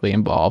specifically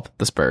involve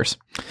the Spurs.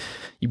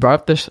 You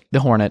brought up the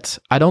Hornets.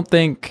 I don't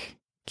think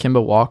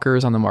Kemba Walker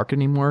is on the market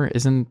anymore.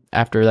 Isn't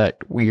after that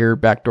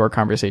weird backdoor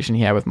conversation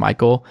he had with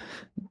Michael?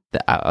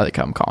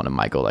 I'm calling him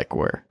Michael like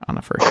we're on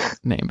a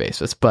first name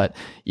basis, but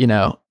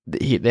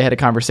they had a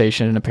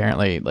conversation, and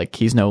apparently like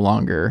he's no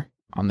longer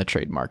on the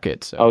trade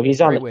market. So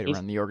he's on the way to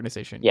run the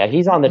organization. Yeah,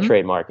 he's on the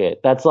trade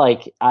market. That's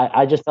like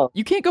I just felt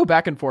you can't go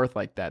back and forth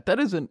like that. That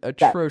is an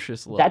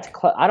atrocious look.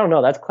 I don't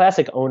know. That's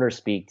classic owner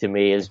speak to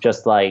me. Is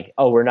just like,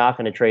 oh, we're not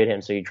going to trade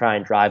him, so you try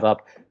and drive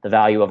up the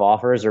value of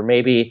offers, or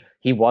maybe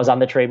he was on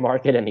the trade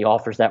market and the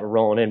offers that were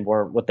rolling in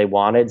weren't what they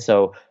wanted,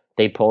 so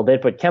they pulled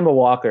it. But Kemba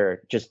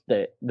Walker, just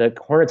the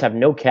Hornets have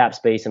no cap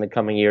space in the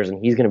coming years,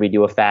 and he's going to be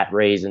due a fat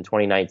raise in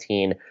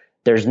 2019.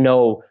 There's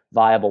no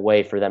viable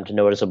way for them to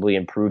noticeably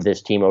improve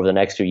this team over the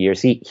next 2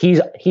 years.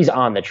 He's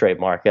on the trade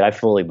market. I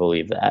fully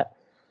believe that.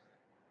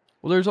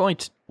 Well, there's only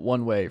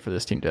one way for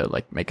this team to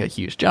like make a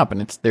huge jump,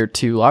 and it's their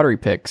 2 lottery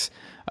picks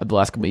of the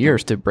last couple of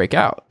years to break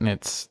out. And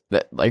it's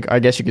that, like, I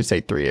guess you could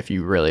say 3 if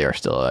you really are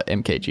still a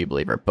MKG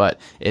believer, but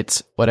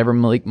it's whatever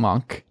Malik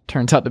Monk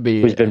turns out to be,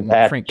 who's been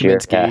and Frank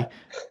Kaminsky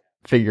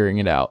figuring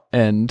it out.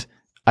 And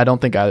I don't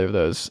think either of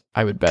those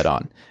I would bet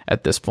on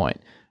at this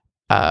point.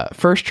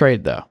 First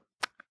trade though.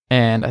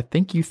 And I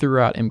think you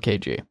threw out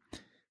MKG.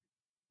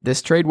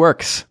 This trade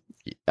works.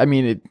 I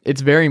mean,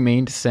 it's very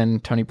mean to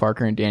send Tony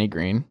Parker and Danny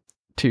Green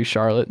to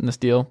Charlotte in this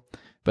deal,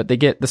 but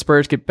the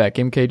Spurs get back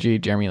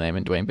MKG, Jeremy Lamb,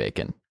 and Dwayne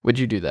Bacon. Would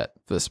you do that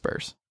for the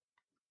Spurs?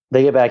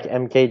 They get back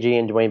MKG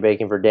and Dwayne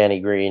Bacon for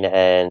Danny Green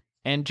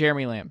and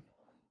Jeremy Lamb.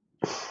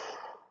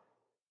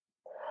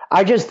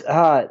 I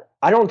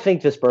don't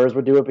think the Spurs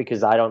would do it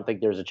because I don't think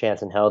there's a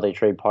chance in hell they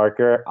trade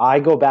Parker. I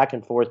go back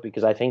and forth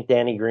because I think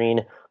Danny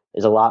Green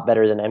is a lot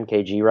better than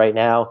MKG right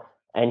now,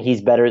 and he's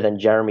better than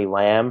Jeremy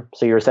Lamb.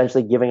 So you're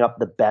essentially giving up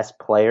the best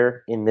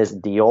player in this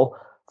deal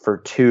for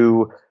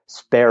 2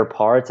 spare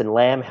parts, and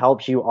Lamb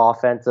helps you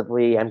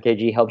offensively,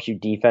 MKG helps you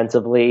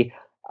defensively.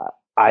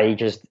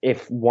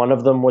 If one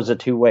of them was a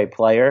 2-way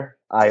player,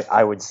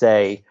 I would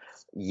say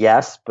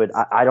yes, but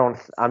I don't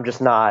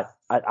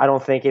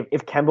think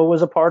if Kemba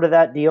was a part of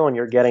that deal and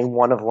you're getting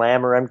one of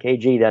Lamb or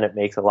MKG, then it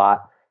makes a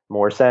lot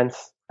more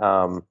sense.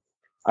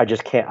 I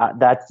just can't.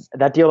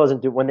 That deal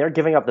doesn't do when they're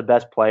giving up the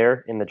best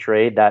player in the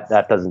trade.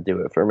 That doesn't do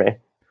it for me.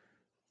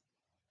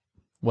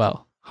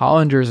 Well,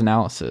 Hollinger's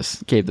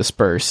analysis gave the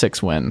Spurs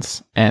 6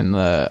 wins and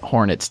the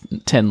Hornets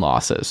 10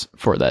 losses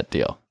for that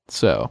deal.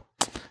 So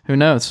who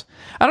knows?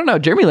 I don't know.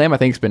 Jeremy Lamb, I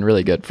think, has been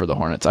really good for the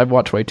Hornets. I've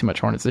watched way too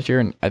much Hornets this year,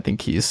 and I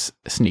think he's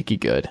sneaky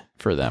good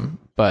for them.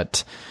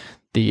 But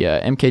the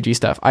MKG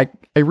stuff, I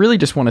really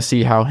just want to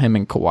see how him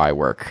and Kawhi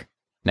work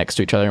next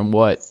to each other, and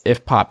what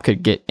if Pop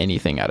could get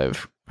anything out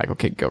of Michael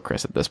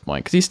Kidd-Gilchrist at this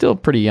point, because he's still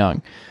pretty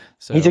young.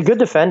 So he's a good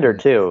defender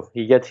too.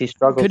 He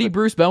struggles. Could he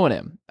Bruce Bowen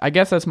him? I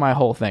guess that's my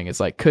whole thing. It's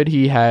like, could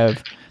he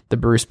have the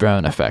Bruce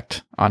Bowen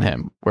effect on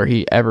him, where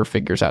he ever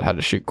figures out how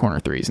to shoot corner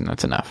threes, and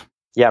that's enough?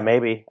 Yeah,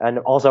 maybe. And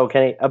also,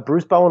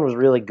 Bruce Bowen was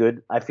really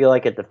good, I feel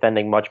like, at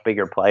defending much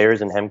bigger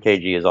players, and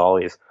MKG has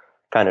always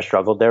kind of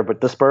struggled there.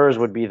 But the Spurs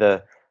would be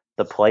the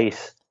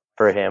place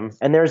for him.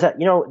 And there's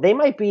they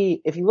might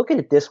be, if you look at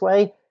it this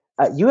way,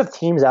 you have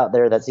teams out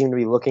there that seem to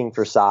be looking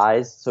for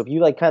size. So if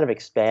you kind of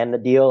expand the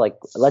deal, like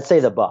let's say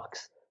the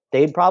Bucks,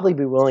 they'd probably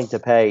be willing to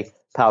pay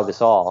Pau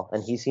Gasol,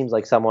 and he seems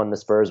like someone the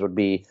Spurs would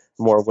be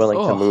more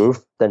willing to move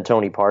than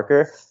Tony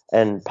Parker.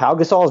 And Pau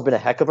Gasol has been a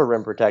heck of a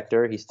rim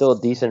protector. He's still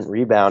a decent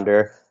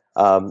rebounder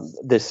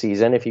this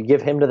season. If you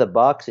give him to the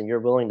Bucks and you're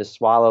willing to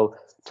swallow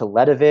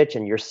Teletovic,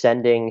 and you're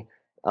sending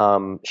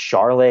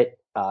Charlotte,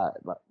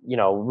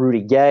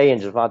 Rudy Gay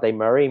and Javonte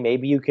Murray,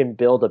 maybe you can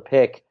build a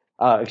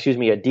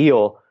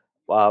deal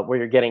where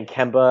you're getting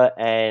Kemba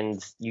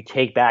and you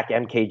take back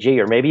MKG,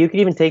 or maybe you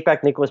could even take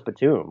back Nicholas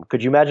Batum.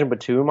 Could you imagine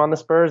Batum on the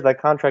Spurs?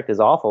 That contract is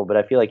awful, but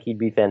I feel like he'd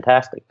be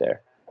fantastic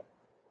there.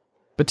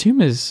 Batum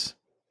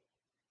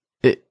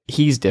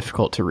he's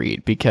difficult to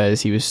read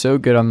because he was so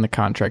good on the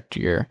contract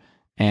year,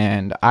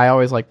 and I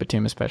always like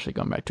Batum, especially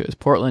going back to his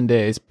Portland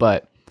days,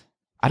 but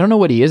I don't know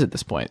what he is at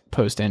this point,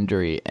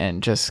 post-injury,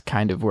 and just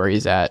kind of where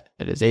he's at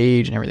his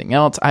age and everything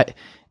else.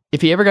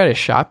 If he ever got his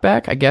shot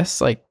back, I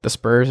guess like the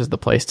Spurs is the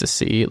place to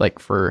see, like,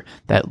 for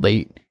that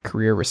late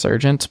career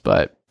resurgence.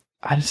 But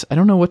I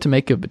don't know what to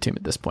make of Batum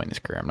at this point in his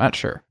career. I'm not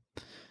sure.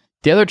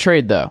 The other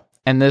trade, though,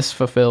 and this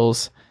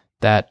fulfills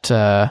that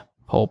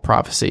whole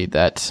prophecy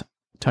that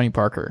Tony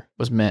Parker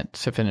was meant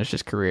to finish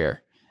his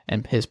career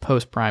and his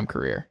post-prime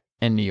career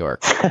in New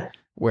York,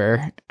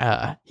 where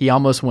he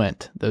almost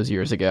went those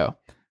years ago.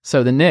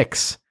 So the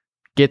Knicks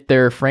get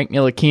their Frank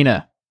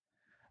Ntilikina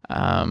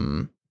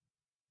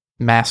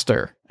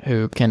master,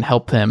 who can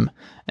help him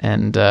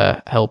and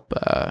help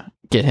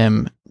get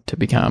him to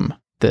become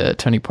the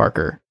Tony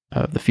Parker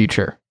of the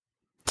future.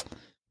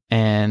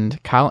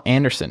 And Kyle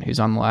Anderson, who's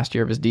on the last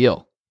year of his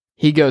deal,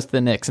 he goes to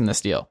the Knicks in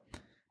this deal.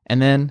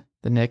 And then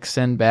the Knicks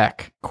send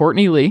back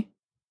Courtney Lee,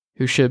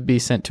 who should be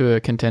sent to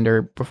a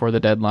contender before the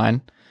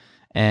deadline,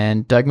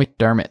 and Doug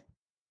McDermott,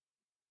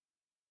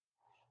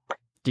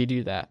 Do you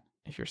do that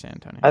if you're San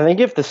Antonio? I think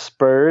if the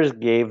Spurs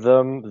gave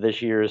them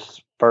this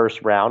year's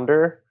first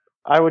rounder,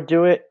 I would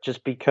do it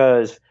just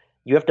because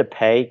you have to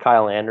pay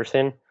Kyle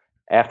Anderson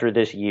after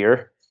this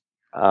year.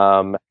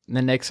 The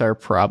Knicks are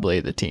probably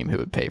the team who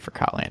would pay for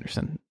Kyle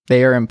Anderson.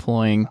 They are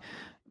employing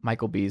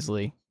Michael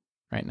Beasley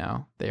right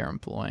now. They are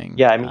employing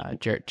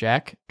Jarrett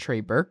Jack,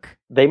 Trey Burke.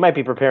 They might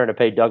be preparing to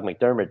pay Doug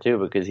McDermott too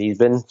because he's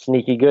been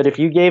sneaky good. If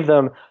you gave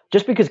them,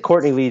 just because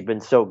Courtney Lee's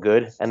been so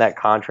good and that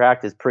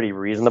contract is pretty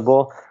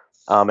reasonable,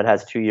 and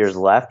has 2 years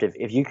left,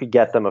 if you could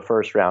get them a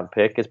first round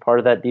pick as part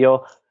of that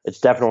deal, it's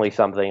definitely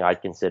something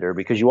I'd consider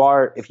because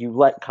if you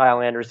let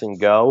Kyle Anderson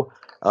go,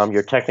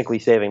 you're technically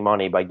saving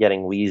money by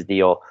getting Lee's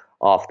deal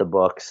off the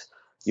books.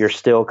 You're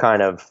still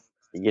kind of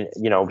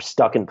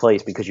stuck in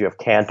place because you have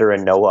Cantor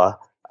and Noah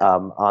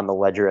on the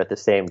ledger at the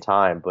same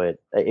time. But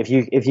if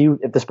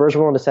the Spurs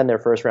were willing to send their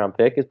first round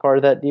pick as part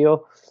of that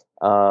deal,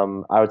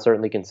 I would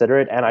certainly consider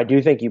it. And I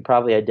do think you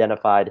probably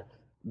identified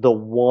the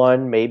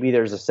one, maybe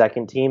there's a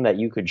second team that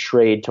you could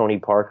trade Tony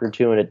Parker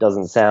to, and it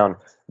doesn't sound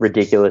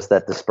ridiculous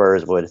that the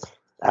Spurs would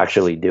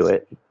actually do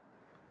it.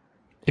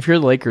 If you're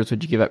the Lakers,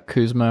 would you give up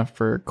Kuzma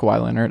for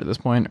Kawhi Leonard at this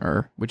point,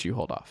 or would you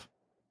hold off?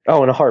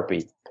 Oh, in a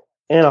heartbeat.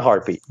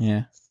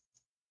 Yeah.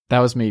 That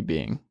was me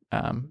being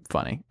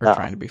funny, or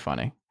trying to be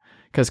funny.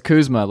 Because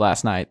Kuzma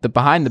last night, the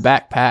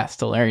behind-the-back pass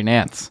to Larry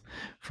Nance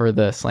for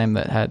the slam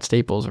that had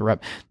Staples a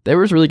rep. There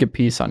was a really good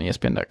piece on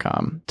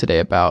ESPN.com today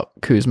about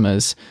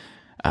Kuzma's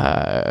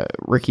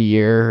rookie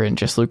year and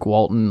just Luke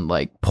Walton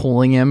like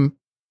pulling him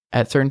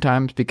at certain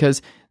times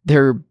because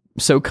they're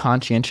so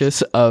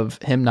conscientious of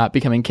him not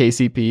becoming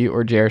KCP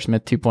or J.R.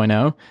 Smith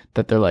 2.0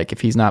 that they're like, if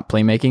he's not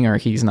playmaking or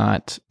he's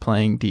not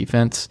playing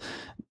defense,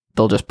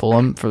 they'll just pull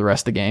him for the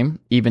rest of the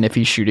game, even if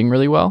he's shooting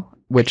really well,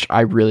 which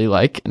I really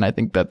like. And I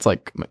think that's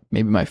like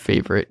maybe my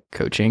favorite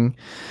coaching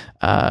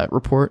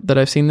report that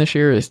I've seen this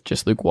year is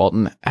just Luke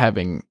Walton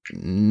having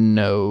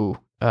no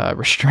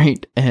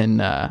restraint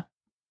in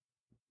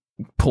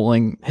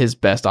pulling his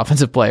best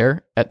offensive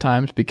player at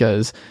times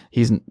because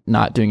he's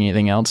not doing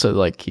anything else. So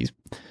like he's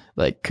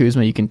like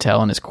Kuzma, you can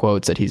tell in his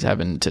quotes that he's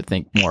having to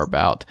think more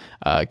about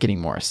getting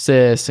more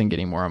assists and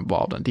getting more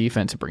involved on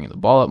defense and bringing the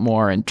ball up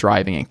more and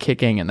driving and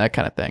kicking and that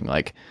kind of thing.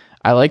 Like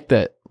I like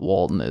that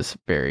Walton is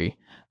very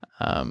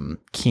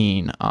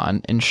keen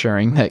on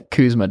ensuring that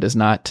Kuzma does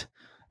not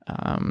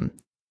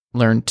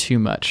learn too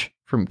much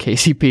from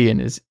KCP in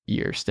his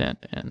year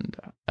stint in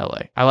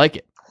LA. I like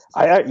it.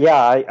 I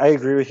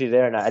agree with you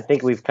there, and I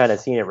think we've kind of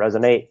seen it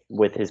resonate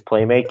with his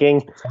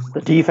playmaking.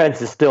 The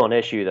defense is still an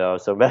issue, though,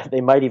 so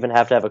they might even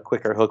have to have a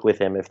quicker hook with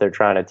him if they're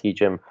trying to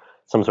teach him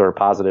some sort of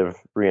positive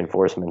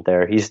reinforcement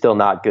there. He's still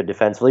not good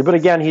defensively, but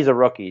again, he's a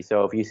rookie,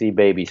 so if you see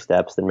baby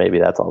steps, then maybe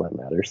that's all that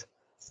matters.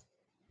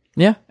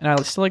 Yeah, and I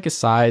still like his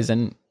size,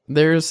 and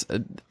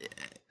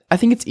I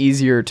think it's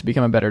easier to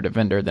become a better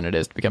defender than it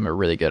is to become a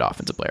really good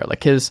offensive player.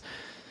 Like his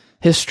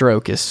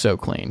stroke is so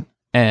clean.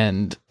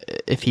 And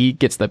if he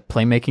gets the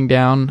playmaking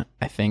down,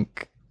 I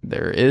think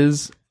there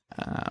is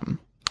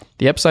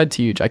the upside's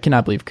huge. I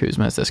cannot believe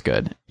Kuzma is this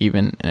good,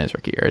 even in his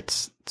rookie year.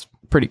 It's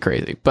pretty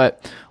crazy,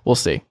 but we'll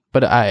see.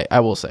 But I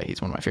will say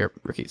he's one of my favorite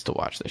rookies to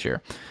watch this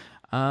year.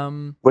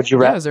 Would you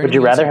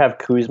rather have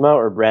Kuzma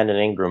or Brandon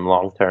Ingram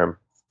long term?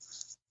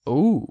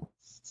 Ooh.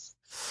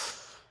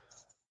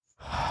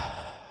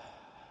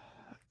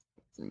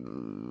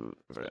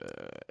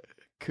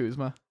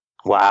 Kuzma.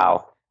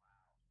 Wow.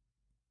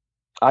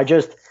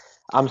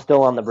 I'm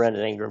still on the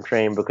Brandon Ingram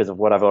train because of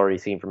what I've already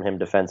seen from him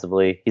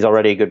defensively. He's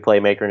already a good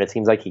playmaker, and it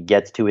seems like he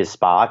gets to his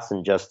spots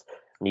and just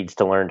needs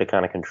to learn to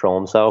kind of control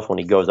himself when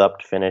he goes up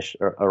to finish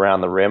around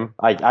the rim.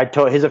 I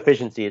told his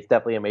efficiency, it's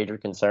definitely a major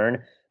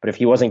concern, but if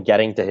he wasn't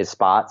getting to his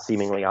spot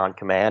seemingly on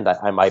command,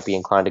 I might be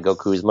inclined to go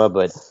Kuzma,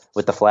 but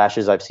with the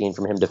flashes I've seen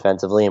from him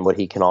defensively and what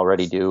he can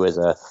already do as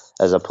a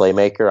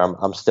playmaker,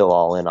 I'm still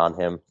all in on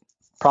him.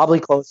 Probably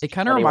close. It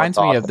kind of reminds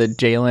me of the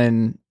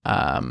Jaylen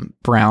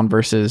Brown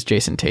versus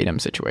Jason Tatum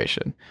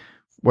situation,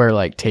 where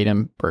like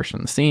Tatum burst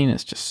on the scene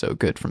is just so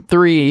good from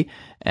three,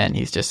 and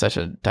he's just such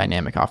a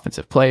dynamic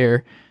offensive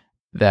player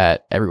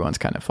that everyone's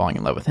kind of falling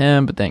in love with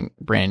him. But then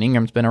Brandon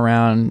Ingram's been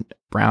around,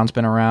 Brown's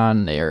been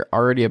around. They are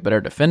already a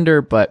better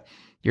defender, but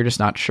you're just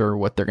not sure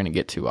what they're going to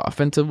get to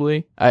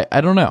offensively.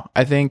 I don't know.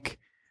 I think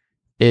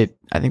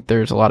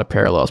there's a lot of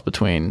parallels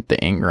between the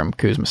Ingram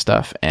Kuzma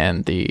stuff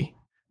and the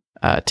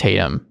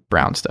Tatum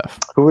Brown stuff,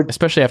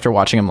 especially after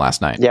watching him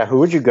last night. Yeah, who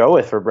would you go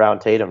with for Brown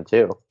Tatum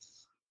too?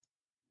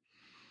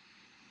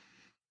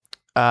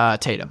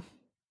 Tatum.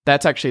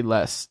 That's actually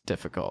less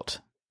difficult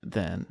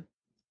than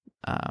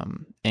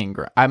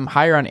Ingram. I'm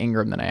higher on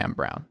Ingram than I am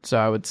Brown, so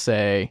I would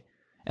say,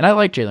 and I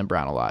like Jaylen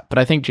Brown a lot, but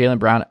I think Jaylen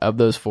Brown of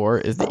those four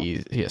is the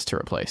easiest to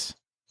replace.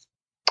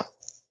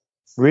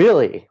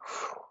 Really?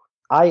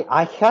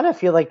 I kind of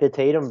feel like the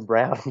Tatum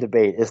Brown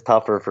debate is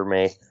tougher for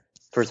me.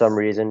 For some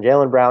reason,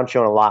 Jaylen Brown's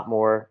shown a lot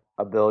more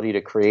ability to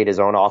create his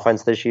own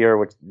offense this year,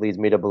 which leads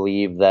me to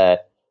believe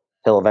that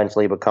he'll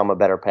eventually become a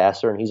better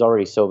passer. And he's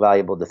already so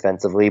valuable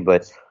defensively.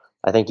 But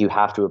I think you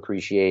have to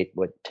appreciate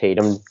what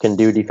Tatum can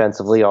do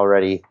defensively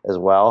already as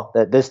well.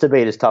 That this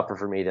debate is tougher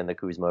for me than the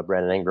Kuzma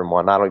Brandon Ingram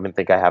one. I don't even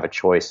think I have a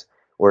choice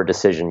or a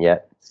decision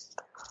yet.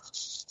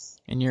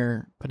 And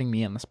you're putting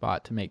me on the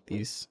spot to make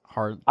these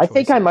hard choices. I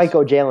think I might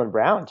go Jaylen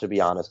Brown, to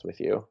be honest with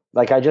you.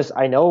 Like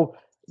I know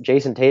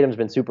Jason Tatum's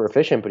been super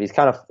efficient, but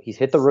he's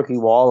hit the rookie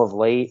wall of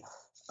late.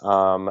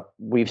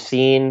 We've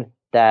seen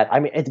that. I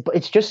mean,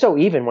 it's just so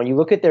even when you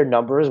look at their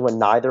numbers when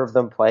neither of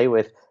them play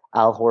with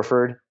Al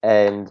Horford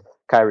and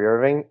Kyrie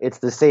Irving. It's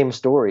the same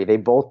story. They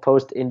both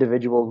post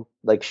individual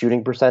like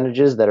shooting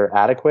percentages that are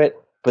adequate,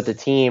 but the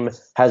team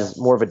has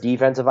more of a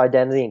defensive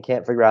identity and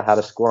can't figure out how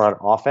to score on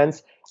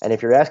offense. And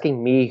if you're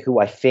asking me who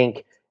I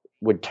think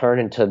would turn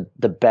into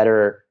the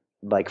better,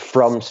 like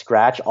from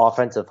scratch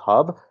offensive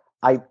hub,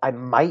 I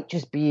might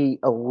just be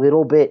a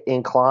little bit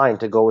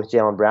inclined to go with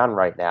Jaylen Brown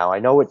right now. I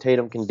know what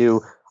Tatum can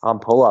do on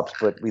pull-ups,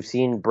 but we've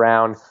seen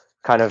Brown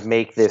kind of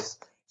make this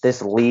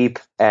leap,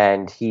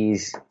 and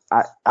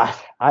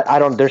I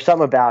don't. There's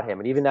something about him,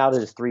 and even now that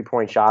his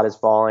 3-point shot is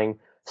falling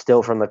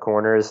still from the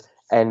corners,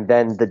 and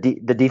then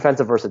the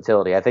defensive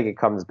versatility. I think it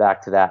comes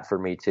back to that for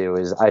me too.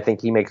 Is I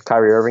think he makes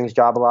Kyrie Irving's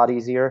job a lot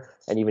easier,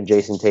 and even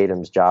Jason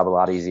Tatum's job a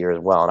lot easier as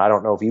well. And I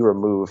don't know if you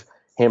remove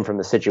him from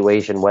the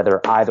situation, whether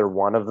either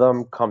one of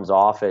them comes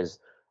off as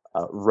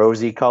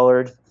rosy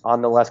colored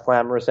on the less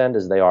glamorous end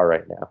as they are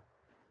right now.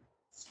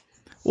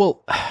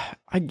 Well,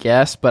 I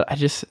guess, but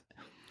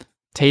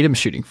Tatum's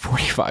shooting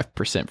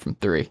 45% from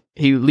three.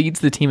 He leads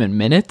the team in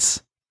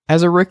minutes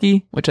as a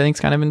rookie, which I think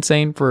is kind of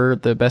insane for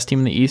the best team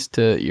in the East.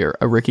 You're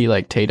a rookie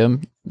like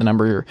Tatum, the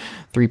number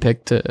 3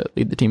 pick to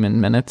lead the team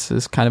in minutes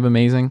is kind of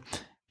amazing.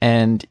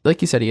 And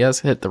like you said, he has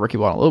hit the rookie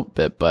wall a little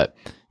bit, but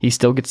he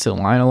still gets to the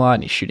line a lot,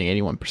 and he's shooting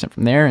 81%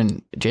 from there.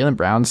 And Jaylen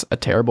Brown's a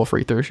terrible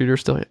free throw shooter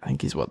still. I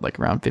think he's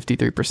around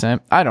 53%.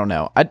 I don't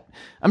know.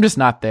 I'm just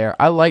not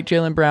there. I like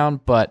Jaylen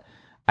Brown, but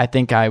I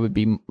think I would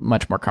be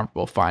much more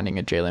comfortable finding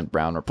a Jaylen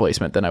Brown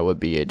replacement than I would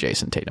be a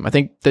Jason Tatum. I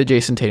think the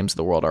Jason Tatums of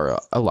the world are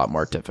a lot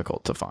more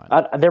difficult to find.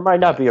 There might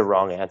not be a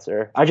wrong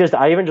answer. I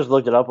even just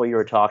looked it up while you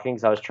were talking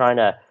because I was trying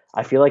to.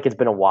 I feel like it's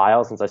been a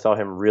while since I saw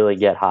him really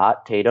get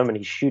hot, Tatum, and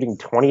he's shooting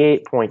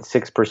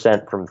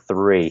 28.6% from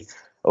three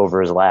over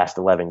his last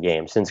 11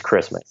 games since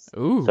Christmas.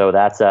 Ooh. So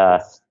that's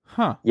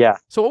yeah.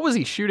 So what was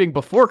he shooting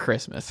before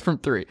Christmas from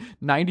three?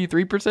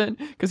 93%?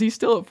 Because he's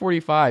still at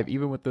 45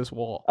 even with this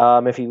wall.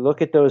 If you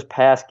look at those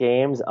past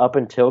games up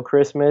until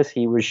Christmas,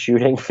 he was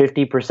shooting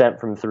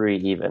 50% from three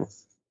even.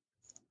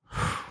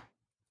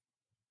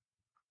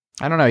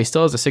 I don't know. He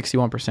still has a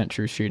 61%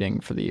 true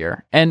shooting for the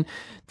year. And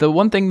the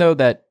one thing though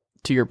that,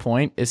 to your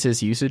point, is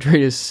his usage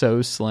rate is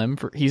so slim.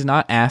 He's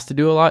not asked to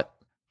do a lot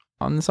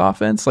on this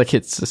offense. Like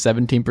it's a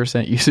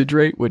 17% usage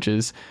rate, which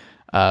is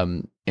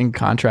in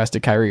contrast to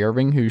Kyrie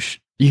Irving, whose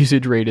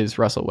usage rate is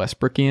Russell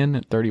Westbrookian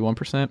at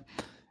 31%.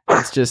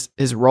 It's just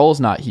his role's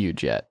not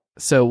huge yet.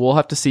 So we'll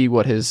have to see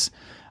what his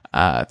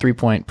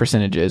 3-point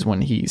percentage is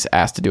when he's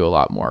asked to do a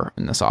lot more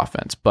in this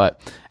offense.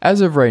 But as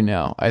of right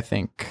now, I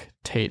think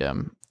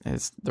Tatum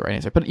is the right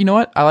answer. But you know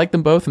what? I like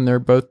them both, and they're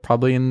both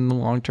probably in the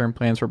long-term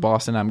plans for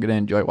Boston. I'm going to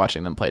enjoy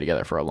watching them play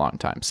together for a long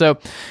time. So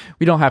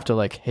we don't have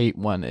to hate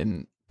one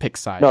and pick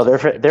sides. No,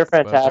 they're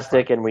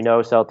fantastic, and we know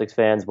Celtics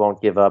fans won't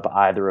give up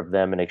either of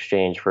them in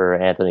exchange for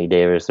Anthony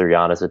Davis or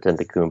Giannis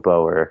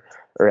Antetokounmpo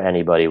or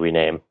anybody we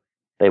name.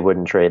 They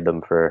wouldn't trade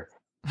them for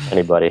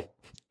anybody.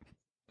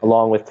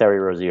 Along with Terry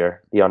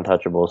Rozier, the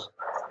Untouchables.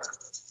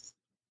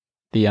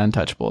 The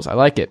Untouchables. I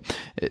like it.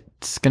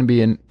 It's going to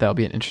be that'll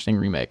be an interesting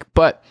remake.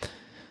 But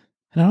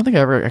and I don't think I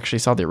ever actually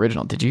saw the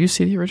original. Did you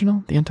see the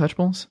original, The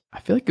Untouchables? I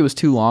feel like it was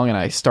too long, and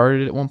I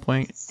started it at one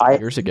point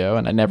years ago,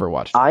 and I never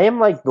watched it. I am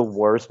like the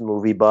worst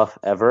movie buff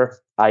ever.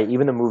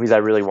 Even the movies I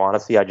really want to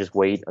see, I just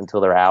wait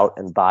until they're out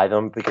and buy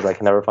them because I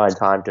can never find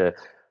time to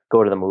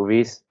go to the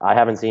movies. I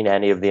haven't seen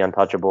any of The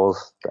Untouchables.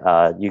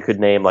 You could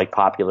name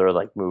popular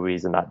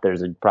movies, and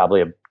there's probably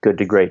a good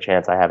to great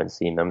chance I haven't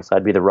seen them, so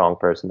I'd be the wrong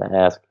person to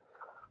ask.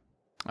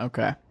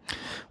 Okay.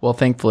 Well,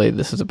 thankfully,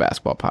 this is a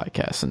basketball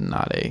podcast and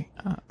not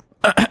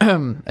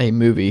a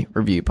movie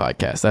review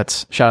podcast.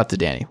 That's shout out to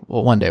Danny.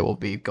 Well, one day we'll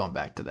be going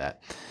back to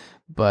that.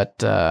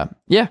 But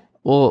yeah,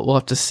 we'll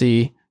have to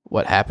see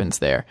what happens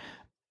there.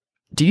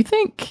 Do you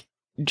think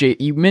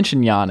you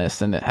mentioned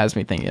Giannis, and it has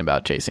me thinking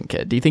about Jason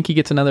Kidd. Do you think he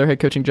gets another head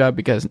coaching job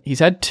because he's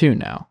had 2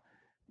 now?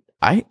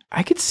 I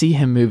could see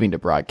him moving to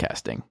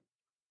broadcasting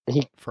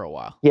for a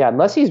while. Yeah,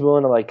 unless he's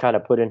willing to kind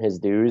of put in his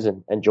dues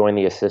and join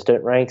the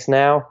assistant ranks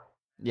now.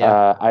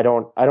 Yeah, I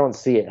don't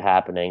see it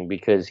happening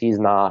because he's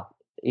not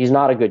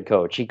a good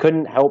coach. He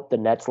couldn't help the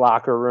Nets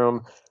locker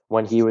room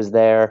when he was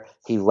there.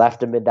 He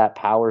left amid that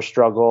power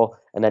struggle,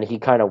 and then he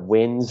kind of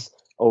wins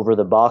over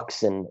the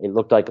Bucks, and it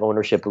looked like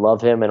ownership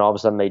loved him, and all of a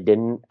sudden they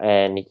didn't.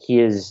 And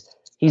he's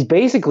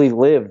basically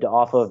lived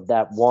off of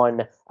that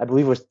one, I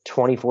believe it was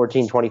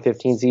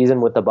 2014-2015 season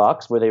with the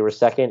Bucks, where they were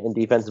second in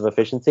defensive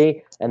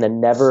efficiency, and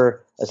then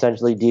never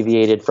essentially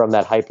deviated from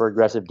that hyper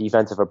aggressive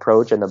defensive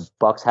approach. And the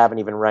Bucks haven't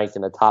even ranked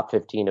in the top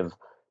 15 of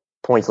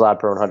points allowed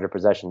per 100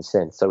 possessions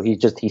since. So he's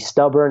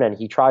stubborn, and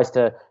he tries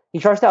to he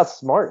tries to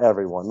outsmart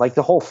everyone. Like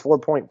the whole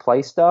 4-point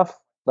play stuff,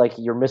 like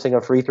you're missing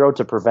a free throw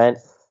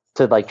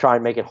to like try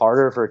and make it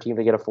harder for a team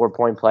to get a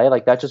 4-point play.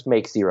 Like that just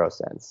makes zero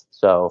sense.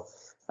 So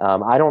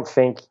I don't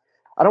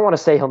want to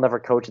say he'll never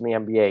coach in the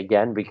NBA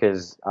again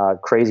because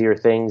crazier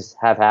things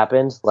have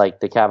happened, like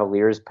the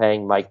Cavaliers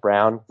paying Mike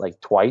Brown like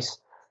twice,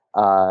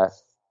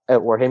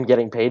 or him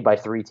getting paid by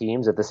 3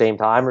 teams at the same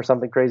time or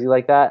something crazy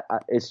like that.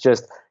 It's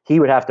just he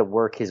would have to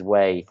work his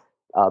way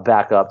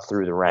back up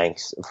through the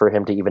ranks for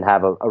him to even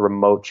have a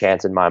remote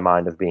chance in my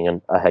mind of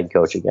being a head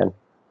coach again.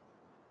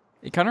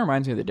 It kind of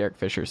reminds me of the Derek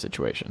Fisher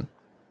situation,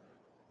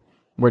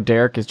 where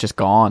Derek is just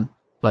gone.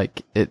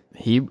 Like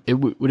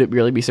would it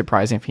really be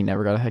surprising if he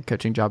never got a head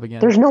coaching job again?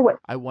 There's no way.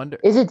 I wonder.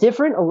 Is it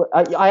different?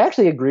 I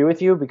actually agree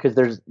with you because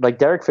there's like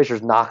Derek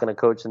Fisher's not going to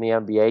coach in the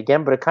NBA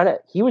again, but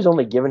he was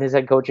only given his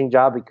head coaching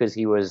job because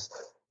he was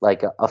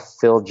like a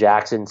Phil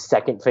Jackson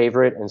second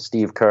favorite and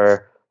Steve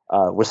Kerr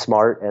was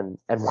smart and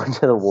went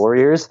to the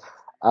Warriors.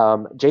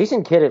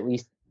 Jason Kidd at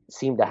least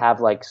seemed to have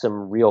like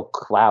some real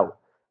clout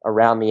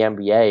around the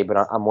NBA, but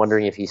I'm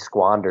wondering if he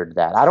squandered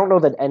that. I don't know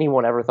that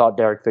anyone ever thought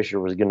Derek Fisher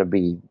was going to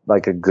be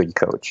like a good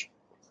coach.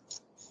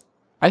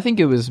 I think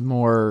it was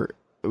more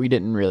we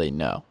didn't really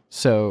know,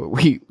 so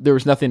there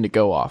was nothing to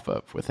go off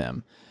of with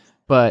him.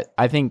 But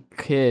I think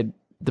Kidd,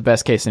 the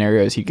best case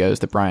scenario is he goes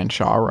the Brian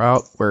Shaw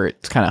route, where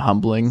it's kind of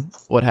humbling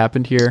what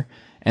happened here,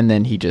 and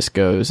then he just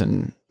goes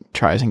and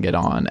tries and get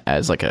on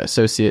as like an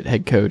associate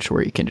head coach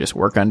where he can just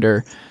work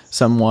under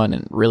someone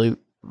and really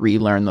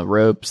relearn the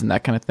ropes and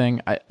that kind of thing.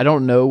 I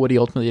don't know what he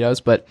ultimately does,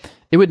 but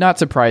it would not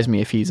surprise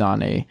me if he's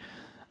on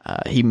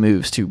he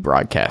moves to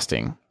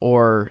broadcasting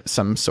or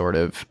some sort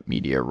of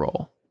media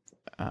role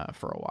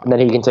for a while. And then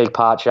he can take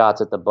pot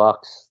shots at the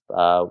Bucks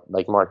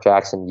like Mark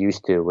Jackson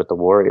used to with the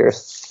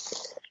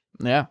Warriors.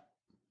 Yeah.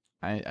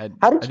 I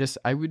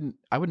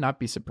would not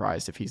be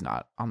surprised if he's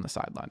not on the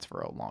sidelines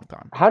for a long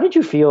time. How did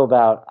you feel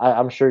about,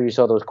 I'm sure you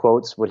saw those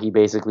quotes, what he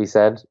basically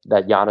said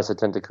that Giannis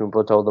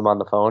Antetokounmpo told them on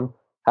the phone.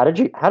 How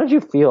did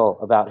you feel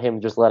about him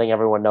just letting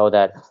everyone know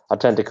that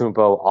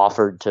Antetokounmpo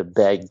offered to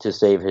beg to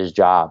save his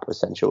job,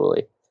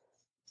 essentially?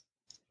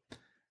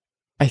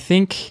 I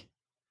think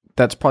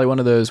that's probably one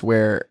of those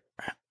where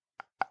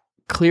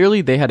clearly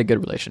they had a good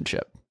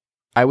relationship.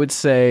 I would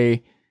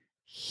say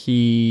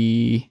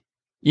he,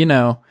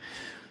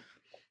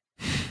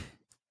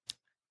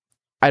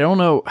 I don't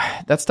know.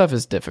 That stuff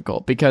is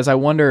difficult because I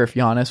wonder if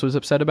Giannis was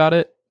upset about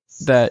it,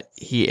 that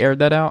he aired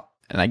that out.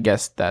 And I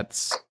guess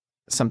that's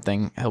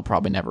something he'll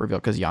probably never reveal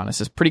because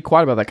Giannis is pretty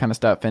quiet about that kind of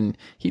stuff, and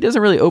he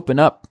doesn't really open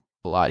up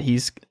a lot.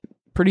 He's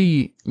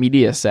pretty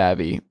media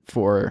savvy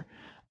for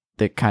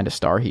the kind of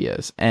star he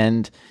is,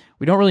 and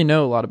we don't really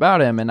know a lot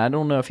about him, and I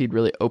don't know if he'd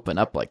really open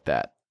up like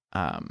that.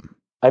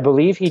 I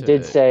believe he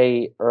did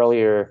say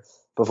earlier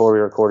before we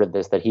recorded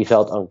this that he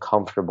felt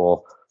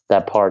uncomfortable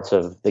that parts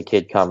of the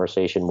Kidd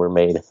conversation were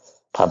made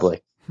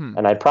public.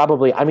 And I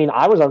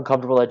was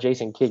uncomfortable that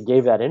Jason Kidd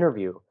gave that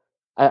interview.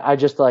 I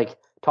just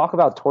talk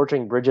about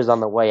torching bridges on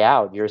the way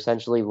out. You're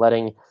essentially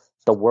letting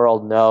the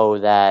world know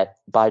that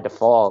by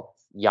default,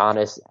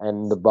 Giannis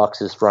and the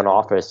Bucks' front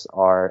office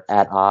are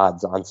at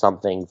odds on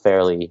something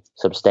fairly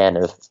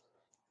substantive.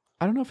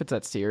 I don't know if it's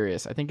that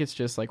serious. I think it's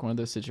just like one of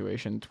those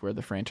situations where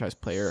the franchise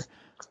player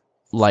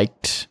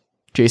liked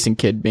Jason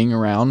Kidd being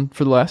around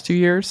for the last 2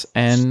 years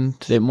and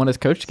didn't want his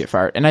coach to get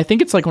fired. And I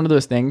think it's like one of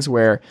those things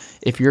where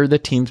if you're the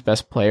team's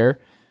best player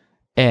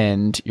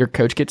and your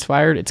coach gets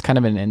fired, it's kind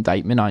of an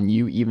indictment on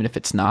you, even if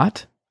it's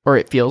not. Or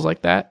it feels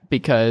like that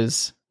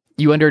because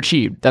you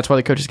underachieved. That's why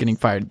the coach is getting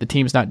fired. The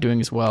team's not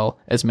doing as well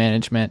as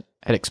management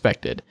had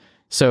expected.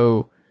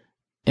 So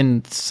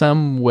in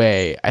some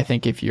way, I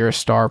think if you're a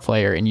star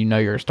player and you know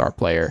you're a star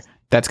player,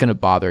 that's going to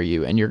bother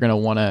you. And you're going to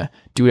want to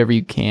do whatever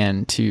you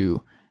can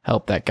to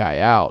help that guy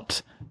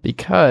out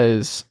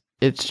because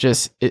it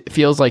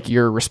feels like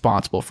you're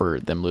responsible for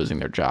them losing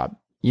their job.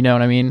 You know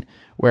what I mean?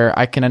 Where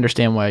I can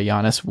understand why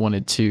Giannis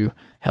wanted to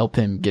help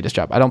him get his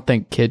job. I don't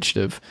think Kidd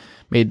should have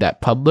made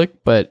that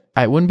public, but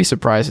I wouldn't be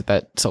surprised if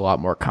that's a lot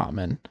more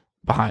common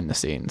behind the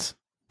scenes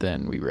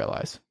than we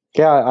realize.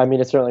 Yeah, I mean,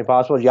 it's certainly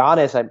possible.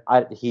 Giannis,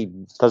 he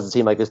doesn't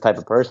seem like this type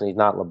of person. He's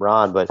not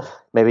LeBron, but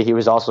maybe he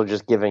was also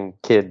just giving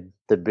Kidd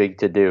the big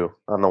to-do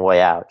on the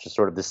way out, just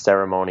sort of this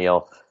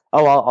ceremonial,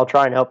 I'll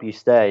try and help you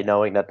stay,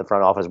 knowing that the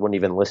front office wouldn't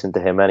even listen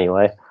to him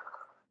anyway.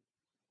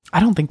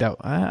 I don't think that,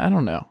 I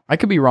don't know. I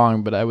could be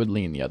wrong, but I would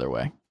lean the other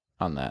way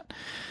on that.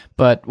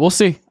 But we'll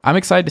see. I'm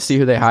excited to see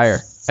who they hire.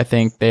 I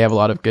think they have a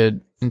lot of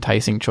good,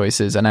 enticing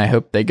choices, and I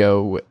hope they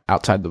go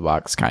outside the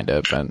box kind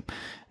of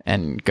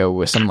and go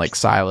with someone like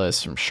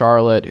Silas from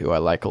Charlotte, who I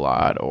like a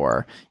lot,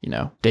 or,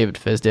 David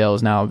Fizdale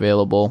is now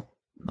available.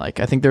 I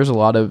think there's a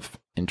lot of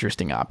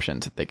interesting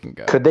options that they can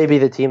go. Could they be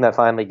the team that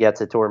finally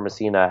gets Ettore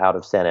Messina out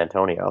of San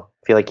Antonio?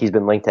 I feel like he's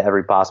been linked to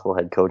every possible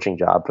head coaching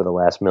job for the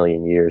last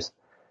million years.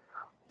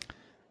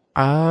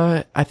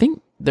 I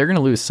think they're going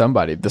to lose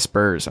somebody. The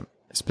Spurs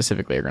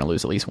specifically are going to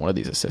lose at least one of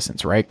these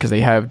assistants, right? Because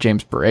they have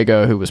James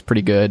Borrego, who was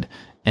pretty good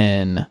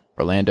in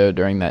Orlando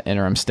during that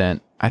interim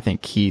stint. I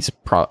think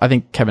I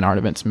think Kevin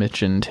Arnovitz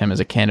mentioned him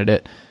as a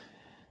candidate.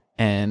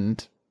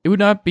 And it would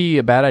not be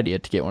a bad idea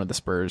to get one of the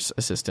Spurs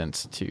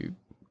assistants to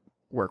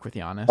work with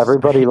Giannis.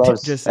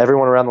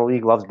 Everyone around the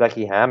league loves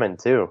Becky Hammond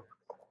too.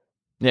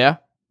 Yeah,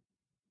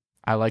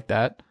 I like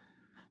that.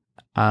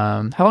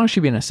 How long has she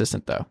been an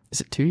assistant though?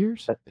 Is it 2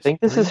 years? I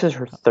think this is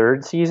her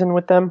third season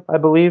with them, I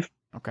believe.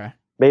 Okay.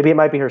 Maybe it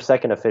might be her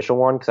second official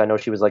one because I know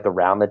she was like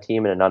around the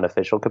team in an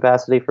unofficial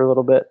capacity for a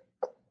little bit.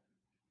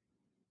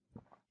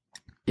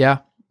 Yeah,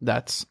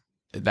 that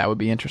would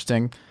be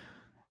interesting.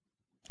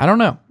 I don't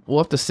know. We'll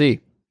have to see.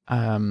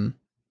 I'm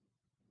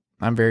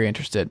very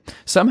interested.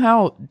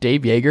 Somehow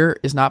Dave Yeager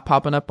is not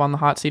popping up on the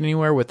hot seat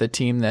anywhere with a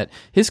team that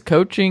his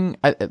coaching,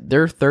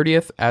 they're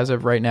 30th as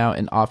of right now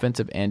in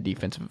offensive and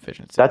defensive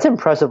efficiency. That's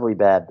impressively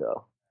bad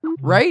though.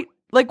 Right?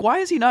 Like, why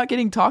is he not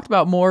getting talked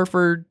about more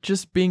for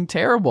just being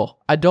terrible?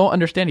 I don't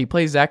understand. He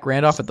plays Zach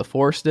Randolph at the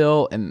 4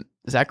 still, and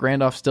Zach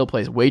Randolph still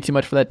plays way too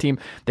much for that team.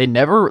 They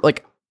never,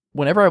 like,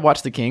 whenever I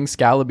watch the Kings,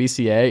 Scala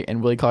BCA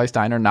and Willie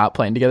Cauley-Stein are not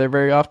playing together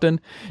very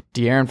often.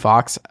 De'Aaron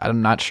Fox,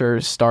 I'm not sure,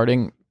 is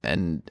starting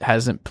and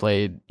hasn't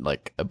played,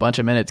 like, a bunch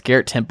of minutes.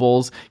 Garrett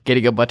Temple's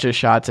getting a bunch of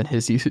shots, and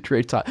his usage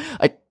rate's high.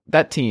 Like,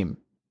 that team,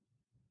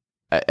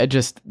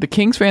 the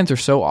Kings fans are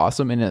so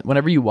awesome, and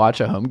whenever you watch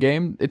a home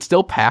game, it's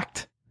still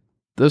packed.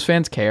 Those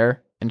fans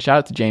care, and shout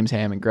out to James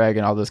Ham and Greg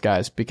and all those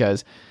guys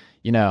because,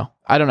 you know,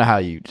 I don't know how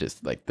you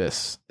just like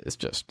this. It's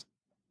just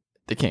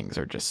the Kings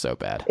are just so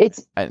bad.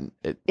 And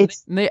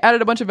they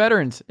added a bunch of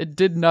veterans. It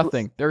did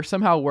nothing. They're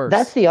somehow worse.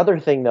 That's the other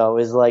thing, though,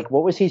 is like,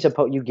 what was he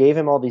supposed? You gave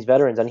him all these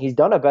veterans, and he's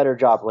done a better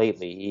job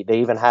lately. They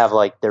even have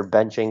like they're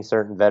benching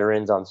certain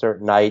veterans on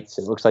certain nights.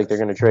 It looks like they're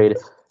going to trade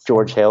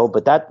George Hill,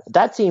 but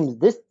that seems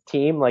this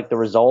team like the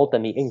result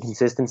and the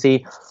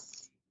inconsistency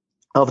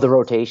of the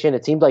rotation,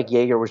 it seemed like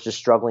Yeager was just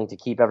struggling to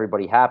keep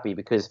everybody happy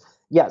because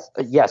yes,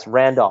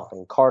 Randolph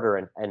and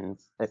Carter and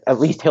at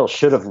least Hill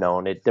should have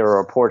known it. There were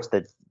reports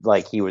that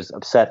like he was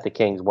upset the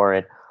Kings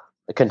weren't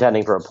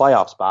contending for a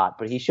playoff spot,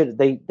 but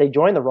they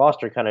joined the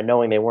roster kind of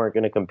knowing they weren't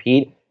going to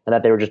compete and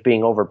that they were just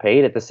being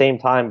overpaid. At the same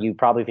time, you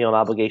probably feel an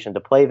obligation to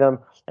play them,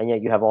 and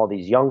yet you have all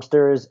these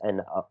youngsters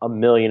and a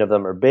million of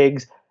them are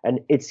bigs,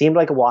 and it seemed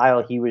like a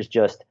while he was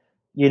just,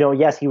 you know,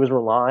 yes, he was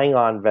relying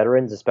on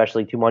veterans,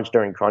 especially too much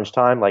during crunch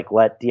time, like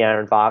let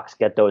De'Aaron Fox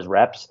get those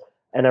reps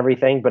and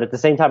everything. But at the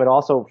same time, it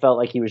also felt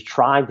like he was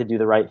trying to do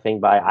the right thing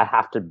by, I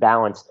have to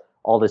balance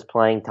all this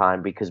playing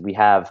time because we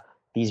have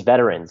these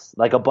veterans,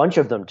 like a bunch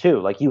of them too.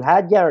 Like you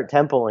had Garrett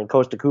Temple and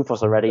Costa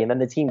Koufos already, and then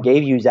the team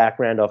gave you Zach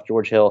Randolph,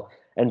 George Hill,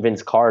 and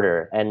Vince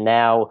Carter. And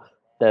now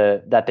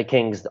that the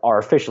Kings are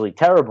officially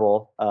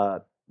terrible,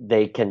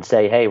 they can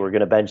say, hey, we're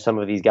going to bench some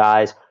of these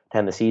guys to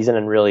end the season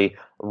and really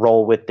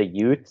roll with the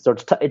youth. So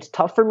it's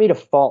tough for me to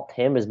fault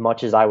him as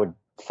much as I would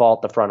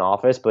fault the front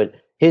office, but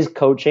his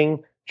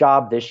coaching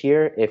job this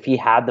year, if he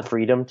had the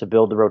freedom to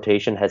build the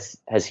rotation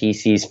as he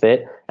sees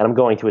fit, and I'm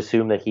going to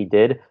assume that he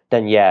did,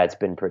 then yeah, it's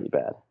been pretty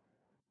bad.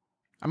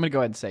 I'm going to go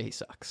ahead and say he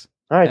sucks.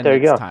 All right, there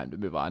you go. It's time to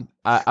move on.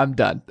 I'm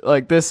done.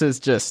 Like, this is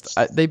just,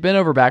 they've been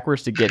over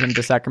backwards to get him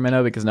to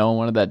Sacramento because no one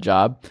wanted that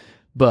job,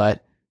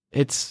 but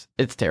it's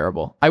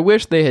terrible. I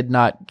wish they had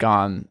not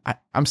gone.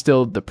 I'm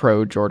still the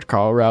pro George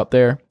Karl route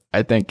there.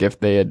 I think if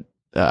they had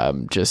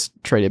just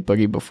traded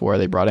Boogie before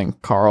they brought in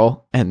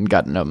Karl and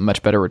gotten a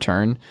much better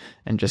return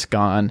and just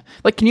gone.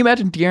 Like, can you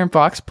imagine De'Aaron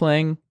Fox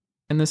playing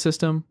in the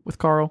system with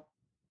Karl?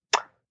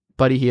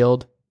 Buddy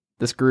Hield,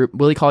 this group,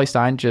 Willie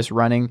Cauley-Stein just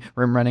rim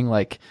running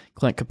like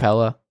Clint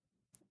Capella.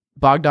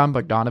 Bogdan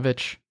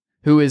Bogdanovic,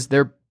 who is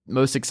their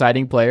most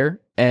exciting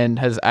player and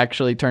has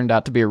actually turned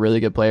out to be a really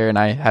good player, and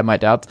I have my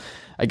doubts.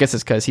 I guess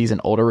it's because he's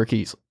an older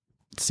rookie.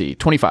 Let's see,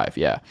 25,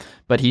 yeah.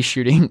 But he's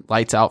shooting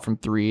lights out from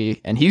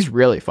 3, and he's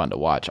really fun to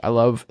watch. I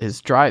love his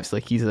drives.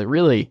 Like, he's a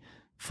really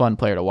fun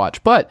player to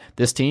watch. But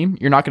this team,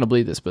 you're not going to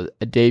believe this, but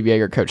a Dave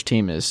Yeager coach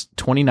team is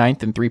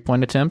 29th in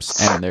 3-point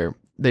attempts, and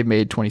they've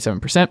made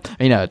 27%.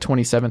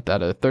 27th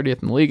out of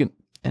 30th in the league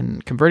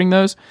and converting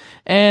those,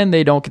 and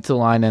they don't get to the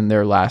line, and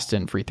they're last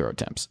in free throw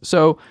attempts.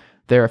 So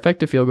their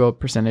effective field goal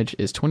percentage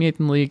is 28th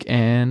in the league,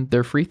 and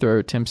their free throw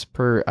attempts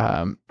per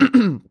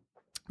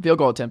field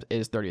goal attempt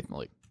is 30th in the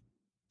league.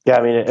 Yeah,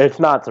 I mean, it's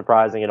not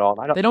surprising at all.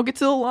 They don't get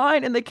to the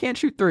line, and they can't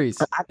shoot threes,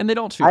 and they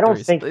don't shoot I don't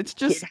threes. think It's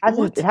just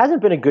it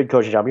hasn't been a good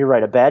coaching job. You're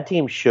right. A bad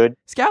team should.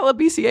 Scala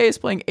BCA is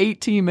playing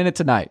 18 minutes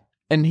a night,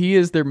 and he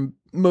is their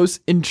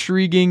most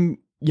intriguing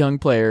young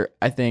player,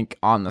 I think,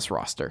 on this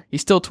roster.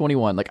 He's still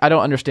 21. Like, I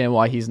don't understand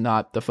why he's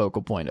not the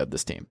focal point of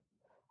this team.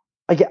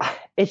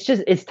 It's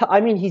just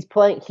I mean, he's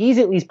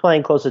at least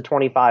playing close to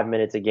 25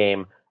 minutes a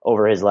game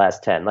over his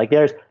last 10. Like,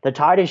 the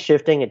tide is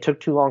shifting. It took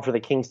too long for the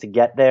Kings to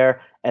get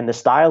there, and the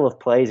style of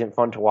play isn't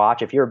fun to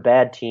watch. If you're a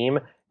bad team,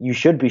 you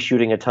should be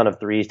shooting a ton of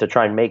threes to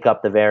try and make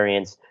up the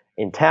variance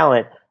in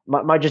talent.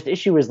 My just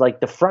issue is,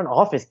 like, the front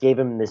office gave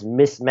him this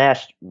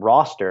mismatched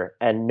roster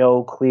and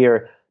no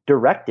clear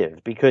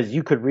directive, because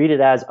you could read it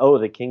as, oh,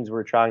 the Kings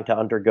were trying to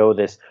undergo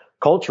this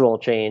cultural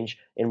change,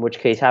 in which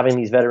case having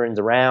these veterans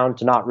around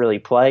to not really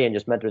play and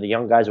just mentor the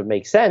young guys would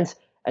make sense.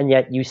 and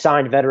yet you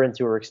signed veterans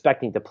who are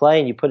expecting to play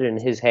and you put it in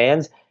his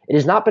hands. It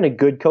has not been a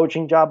good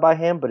coaching job by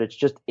him, but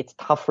it's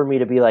tough for me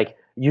to be like,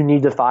 you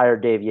need to fire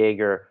Dave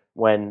Yeager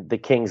when the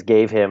Kings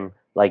gave him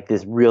like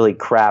this really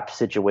crap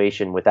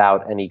situation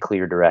without any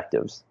clear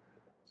directives.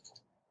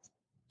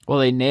 Well,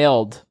 they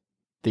nailed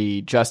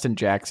the Justin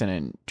Jackson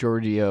and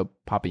Giorgio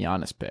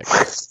Papagiannis pick.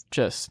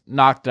 Just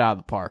knocked it out of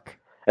the park.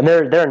 And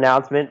their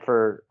announcement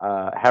for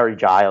Harry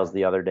Giles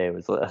the other day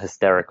was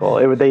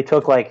hysterical. They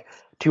took like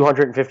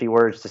 250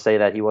 words to say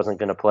that he wasn't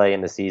going to play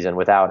in the season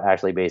without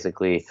actually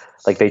basically,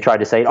 like, they tried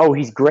to say, oh,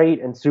 he's great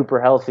and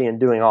super healthy and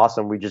doing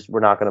awesome. We're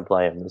not going to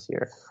play him this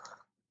year.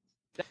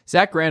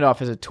 Zach Randolph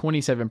has a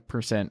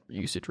 27%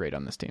 usage rate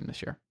on this team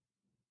this year.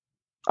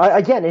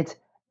 Again,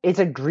 it's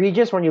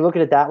egregious when you look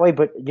at it that way,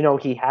 but you know,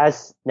 he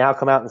has now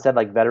come out and said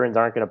like veterans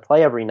aren't going to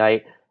play every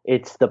night.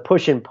 It's the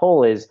push and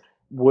pull is,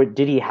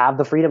 did he have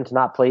the freedom to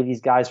not play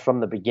these guys from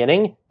the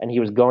beginning and he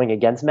was going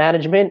against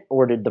management,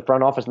 or did the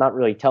front office not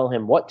really tell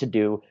him what to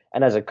do?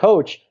 And as a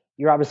coach,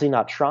 you're obviously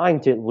not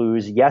trying to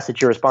lose. Yes,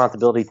 it's your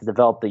responsibility to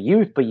develop the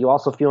youth, but you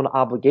also feel an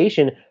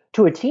obligation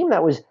to a team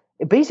that was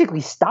basically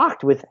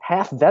stocked with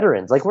half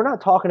veterans. Like, we're not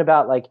talking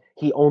about like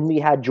he only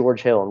had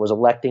George Hill and was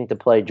electing to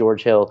play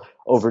George Hill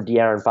over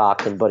De'Aaron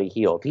Fox and Buddy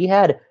Hield. He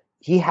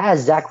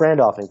has Zach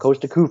Randolph and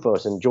Costa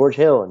Koufos and George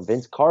Hill and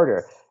Vince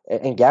Carter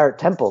and Garrett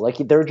Temple. Like,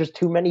 there are just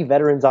too many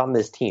veterans on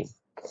this team.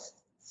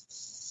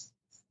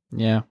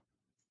 Yeah.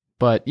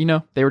 But, you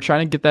know, they were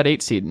trying to get that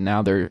 8 seed, and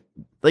now they're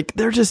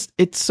just,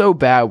 it's so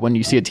bad when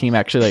you see a team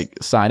actually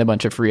like sign a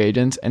bunch of free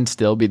agents and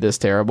still be this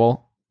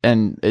terrible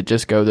and it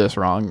just go this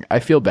wrong. I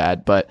feel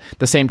bad, but at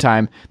the same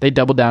time, they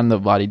doubled down the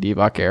Vlade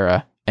Divac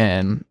era,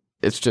 and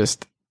it's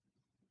just,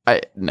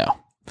 no.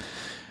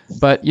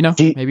 But, you know,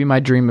 maybe my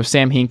dream of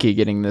Sam Hinkie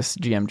getting this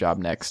GM job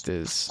next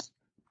is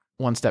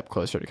one step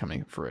closer to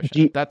coming to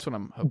fruition. That's what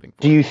I'm hoping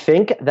for. Do you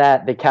think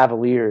that the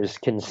Cavaliers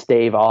can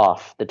stave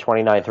off the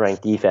 29th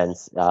ranked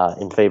defense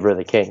in favor of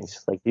the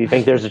Kings? Like, do you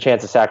think there's a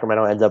chance that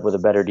Sacramento ends up with a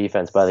better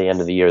defense by the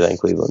end of the year than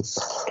Cleveland?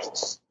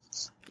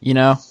 You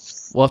know,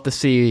 we'll have to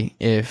see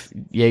if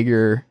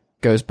Yeager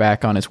goes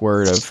back on his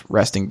word of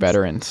resting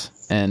veterans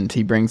and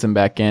he brings them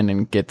back in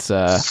and gets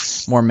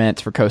more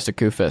minutes for Costa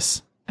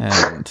Koufos.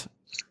 And,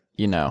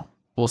 you know,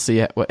 we'll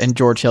see. And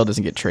George Hill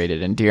doesn't get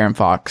traded and De'Aaron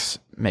Fox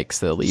makes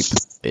the leap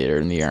later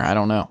in the year. I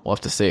don't know. We'll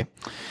have to see.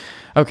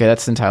 Okay,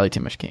 that's entirely too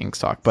much Kings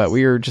talk. But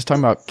we were just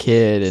talking about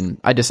Kidd, and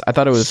I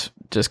thought it was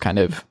just kind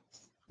of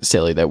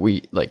silly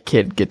that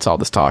Kidd gets all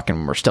this talk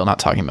and we're still not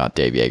talking about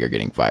Dave Yeager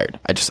getting fired.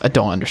 I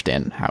don't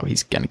understand how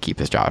he's going to keep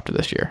his job after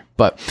this year.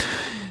 But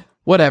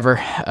whatever.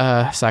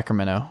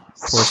 Sacramento.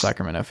 Poor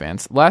Sacramento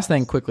fans. Last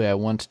thing quickly I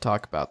want to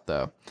talk about,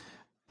 though.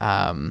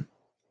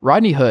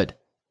 Rodney Hood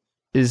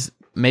is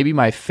maybe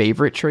my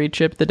favorite trade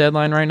chip at the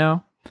deadline right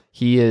now.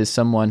 He is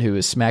someone who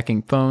is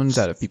smacking phones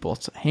out of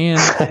people's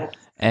hands,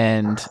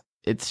 and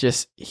it's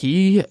just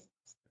he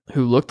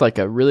who looked like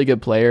a really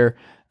good player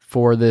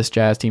for this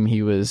Jazz team.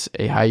 He was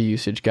a high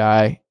usage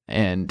guy,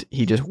 and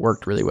he just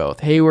worked really well with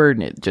Hayward,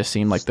 and it just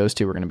seemed like those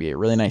two were going to be a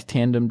really nice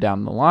tandem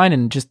down the line.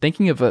 And just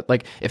thinking of it,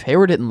 like if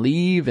Hayward didn't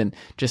leave and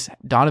just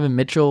Donovan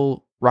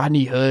Mitchell,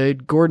 Rodney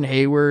Hood, Gordon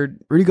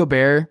Hayward, Rudy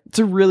Gobert, it's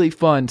a really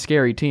fun,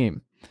 scary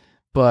team.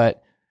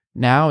 But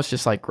now it's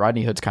just like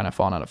Rodney Hood's kind of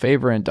fallen out of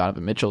favor, and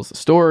Donovan Mitchell's the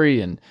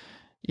story. And,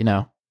 you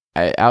know,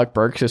 Alec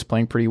Burks is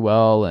playing pretty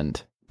well,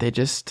 and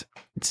it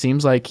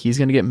seems like he's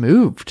going to get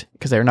moved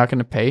because they're not going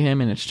to pay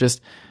him. And it's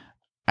just,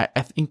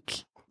 I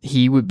think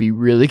he would be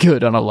really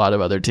good on a lot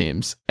of other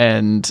teams.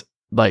 And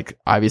like,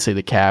 obviously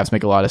the Cavs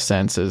make a lot of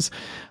sense as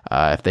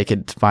if they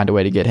could find a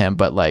way to get him,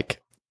 but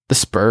like the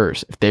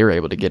Spurs, if they were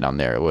able to get on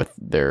there with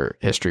their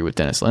history with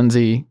Dennis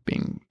Lindsey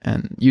being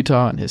in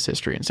Utah and his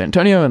history in San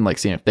Antonio, and like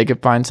seeing if they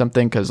could find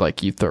something, because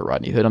like you throw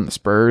Rodney Hood on the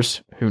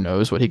Spurs, who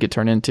knows what he could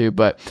turn into.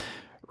 But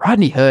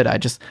Rodney Hood,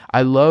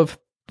 I love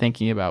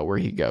thinking about where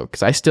he go,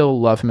 because I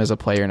still love him as a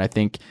player, and I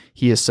think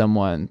he is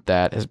someone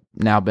that has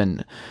now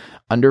been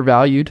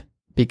undervalued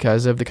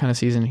because of the kind of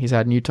season he's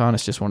had in Utah. And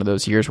it's just one of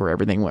those years where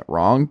everything went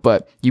wrong,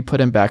 but you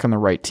put him back on the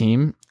right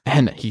team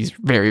and he's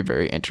very,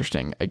 very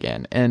interesting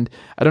again. And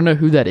I don't know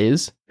who that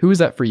is. Who is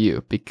that for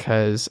you?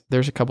 Because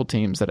there's a couple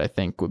teams that I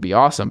think would be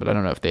awesome, but I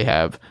don't know if they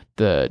have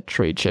the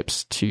trade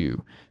chips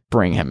to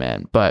bring him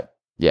in. But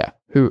yeah,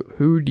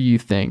 who do you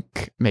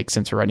think makes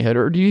sense for Rodney Hood,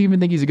 or do you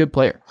even think he's a good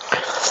player?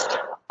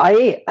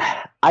 I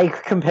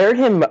compared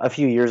him a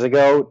few years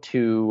ago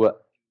to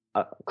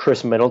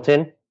Chris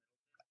Middleton.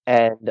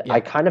 And yeah.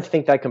 I kind of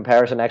think that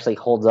comparison actually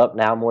holds up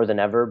now more than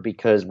ever,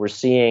 because we're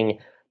seeing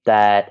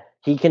that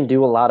he can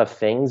do a lot of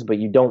things, but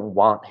you don't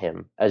want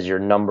him as your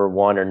number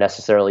one or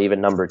necessarily even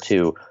number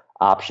two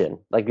option.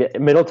 Like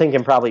Middleton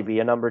can probably be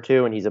a number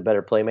two, and he's a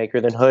better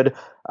playmaker than Hood.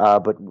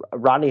 But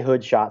Rodney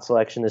Hood's shot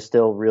selection is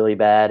still really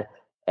bad,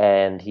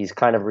 and he's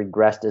kind of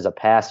regressed as a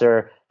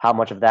passer. How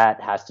much of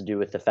that has to do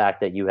with the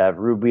fact that you have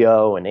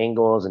Rubio and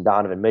Ingles and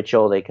Donovan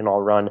Mitchell? They can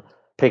all run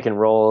pick and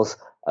rolls.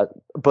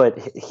 But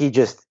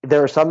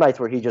there are some nights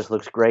where he just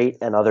looks great,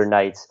 and other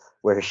nights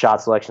where his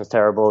shot selection is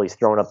terrible. He's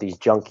throwing up these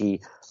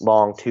junky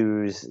long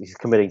twos. He's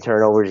committing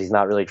turnovers. He's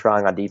not really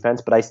trying on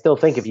defense. But I still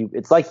think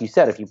it's like you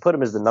said, if you put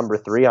him as the number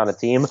 3 on a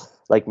team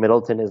like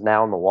Middleton is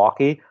now in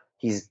Milwaukee,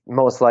 he's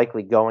most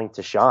likely going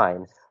to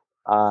shine.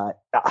 I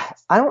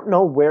don't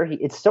know where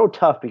it's so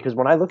tough because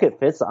when I look at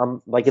Fitz,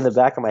 I'm like in the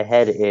back of my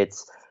head,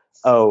 it's,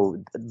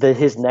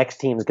 his next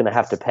team is going to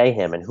have to pay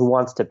him, and who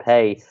wants to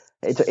pay?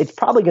 It's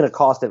probably going to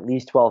cost at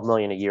least $12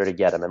 million a year to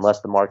get him,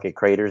 unless the market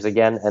craters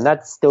again, and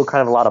that's still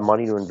kind of a lot of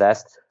money to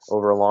invest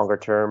over a longer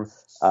term.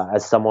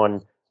 As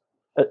someone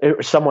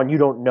you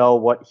don't know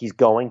what he's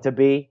going to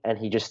be, and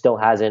he just still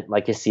hasn't,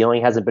 like, his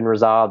ceiling hasn't been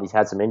resolved. He's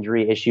had some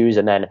injury issues,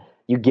 and then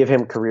you give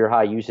him career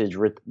high usage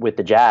with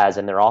the Jazz,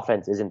 and their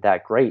offense isn't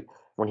that great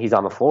when he's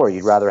on the floor.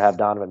 You'd rather have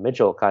Donovan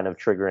Mitchell kind of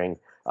triggering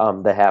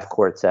the half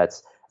court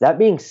sets. That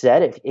being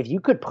said, if you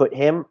could put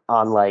him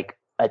on like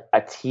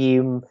a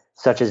team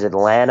such as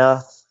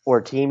Atlanta or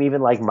a team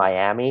even like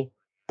Miami,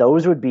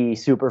 those would be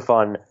super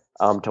fun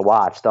to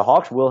watch. The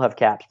Hawks will have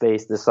cap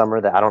space this summer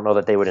that I don't know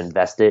that they would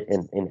invest it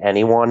in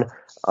anyone.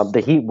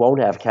 The Heat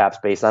won't have cap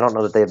space. I don't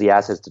know that they have the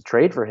assets to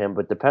trade for him,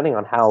 but depending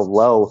on how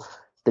low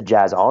the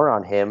Jazz are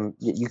on him,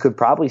 you could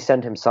probably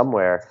send him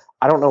somewhere.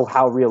 I don't know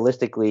how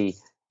realistically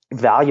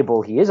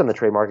valuable he is on the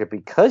trade market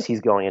because he's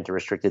going into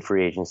restricted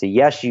free agency.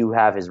 Yes, you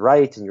have his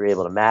rights and you're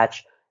able to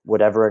match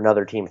whatever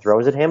another team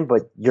throws at him,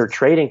 but you're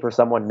trading for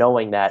someone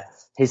knowing that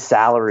his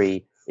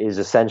salary is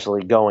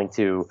essentially going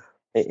to,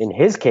 in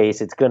his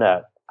case, it's going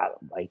to,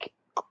 like,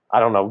 I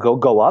don't know,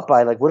 go up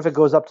by, like, what if it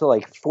goes up to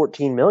like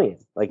 14 million?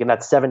 Like, and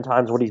that's 7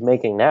 times what he's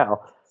making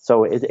now.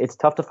 So it's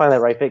tough to find that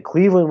right fit.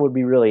 Cleveland would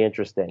be really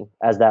interesting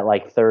as that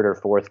like 3rd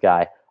or 4th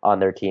guy on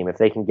their team. If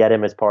they can get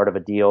him as part of a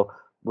deal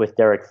with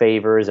Derek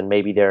Favors, and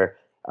maybe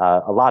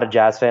a lot of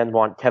Jazz fans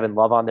want Kevin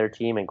Love on their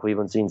team, and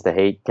Cleveland seems to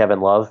hate Kevin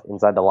Love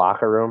inside the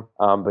locker room.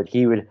 But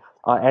he would,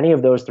 any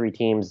of those 3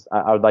 teams,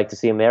 I would like to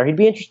see him there. He'd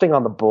be interesting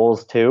on the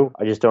Bulls too.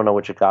 I just don't know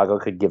what Chicago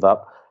could give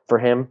up for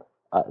him.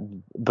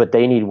 But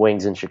they need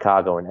wings in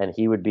Chicago, and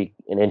he would be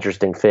an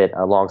interesting fit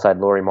alongside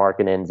Lauri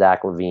Markkanen,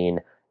 Zach LaVine,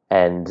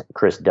 and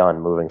Chris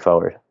Dunn moving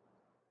forward.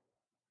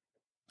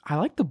 I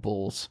like the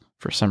Bulls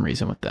for some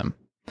reason with them.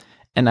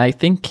 And I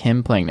think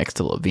him playing next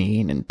to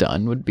LaVine and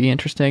Dunn would be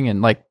interesting.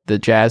 And like the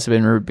Jazz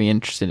would be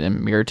interested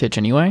in Mirotic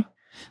anyway.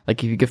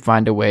 Like if you could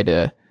find a way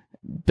to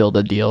build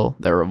a deal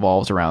that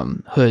revolves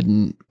around Hood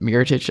and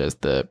Mirotic as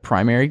the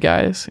primary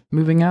guys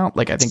moving out,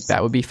 like I think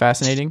that would be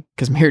fascinating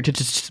because Mirotic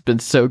has just been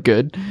so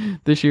good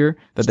this year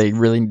that they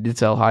really need to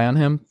sell high on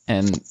him.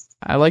 And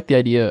I like the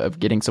idea of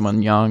getting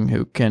someone young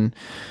who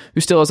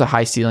still has a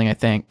high ceiling, I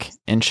think,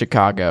 in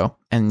Chicago,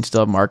 and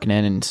still have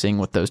Markkanen and seeing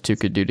what those two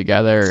could do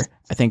together.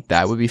 I think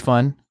that would be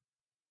fun.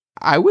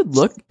 I would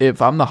look,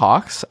 if I'm the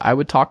Hawks, I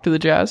would talk to the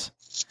Jazz.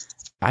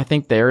 I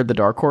think they're the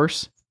dark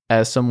horse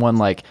as someone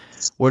like,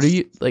 what do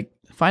you like?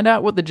 Find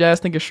out what the Jazz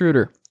think of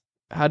Schroeder.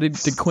 How did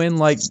Quinn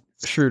like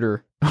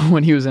Schroeder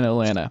when he was in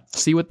Atlanta?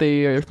 See what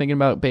they are thinking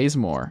about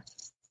Bazemore,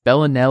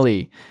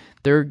 Bellinelli.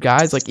 There are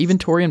guys like even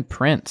Taurean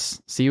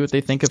Prince. See what they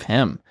think of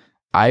him.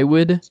 I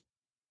would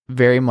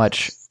very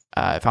much,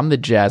 if I'm the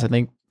Jazz, I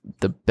think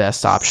the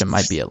best option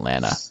might be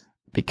Atlanta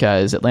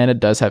because Atlanta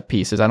does have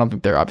pieces. I don't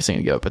think they're obviously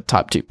going to give up a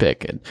top 2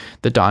 pick, and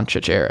the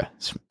Doncic era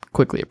is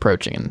quickly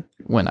approaching. And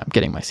when I'm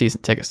getting my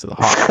season tickets to the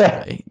Hawks,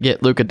 I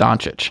get Luka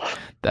Doncic.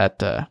 That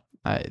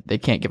they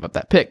can't give up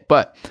that pick,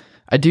 but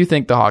I do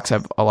think the Hawks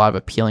have a lot of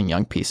appealing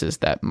young pieces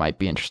that might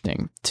be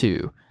interesting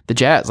to the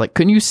Jazz. Like,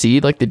 couldn't you see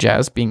like the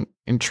Jazz being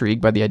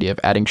intrigued by the idea of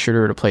adding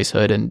Schroeder to place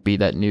Hood and be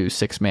that new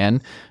 6th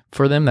man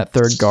for them, that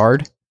 3rd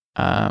guard,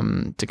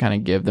 to kind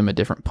of give them a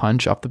different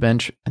punch off the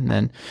bench? And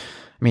then,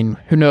 I mean,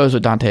 who knows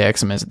what Dante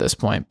Exum is at this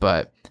point,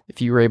 but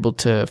if you were able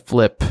to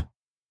flip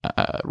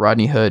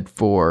Rodney Hood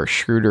for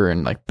Schroeder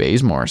and like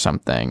Bazemore or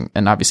something,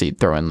 and obviously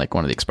throw in like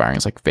one of the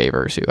expirings like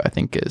Favors, who I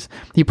think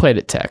he played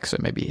at Tech, so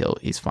maybe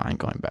he's fine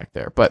going back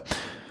there. But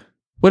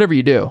whatever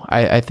you do,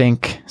 I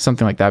think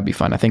something like that would be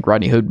fun. I think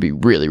Rodney Hood would be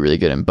really, really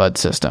good in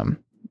Bud's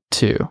system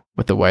too,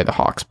 with the way the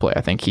Hawks play.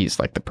 I think he's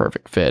like the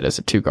perfect fit as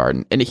a 2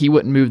 guard, and he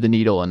wouldn't move the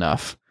needle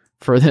enough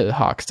for the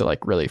Hawks to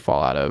like really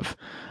fall out of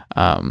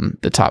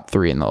the top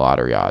 3 in the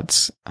lottery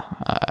odds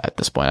at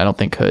this point. I don't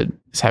think Hood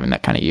is having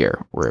that kind of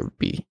year where it would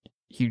be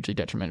hugely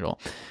detrimental.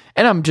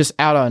 And I'm just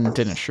out on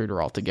Dennis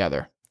Schroeder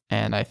altogether.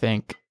 And I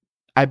think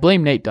I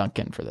blame Nate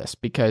Duncan for this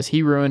because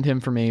he ruined him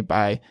for me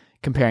by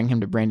comparing him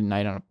to Brandon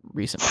Knight on a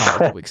recent pod a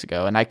couple weeks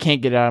ago. And I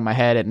can't get it out of my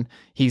head. And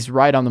he's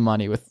right on the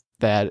money with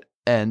that.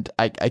 And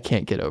I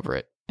can't get over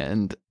it.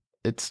 And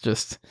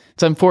it's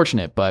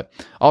unfortunate. But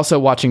also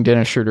watching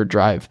Dennis Schroeder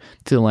drive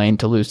to the lane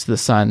to lose to the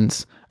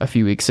Suns a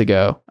few weeks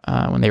ago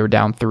when they were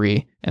down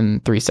 3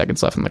 and 3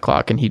 seconds left on the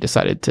clock. And he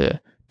decided to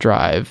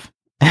drive,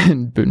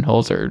 and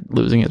Budenholzer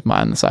losing his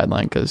mind on the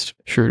sideline because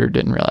Schroeder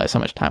didn't realize how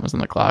much time was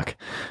on the clock.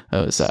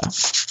 It was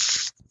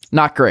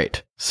not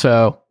great.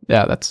 So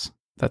yeah, that's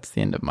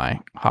the end of my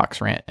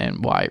Hawks rant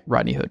and why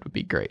Rodney Hood would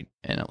be great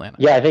in Atlanta.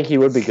 Yeah, I think he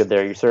would be good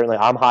there.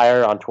 I'm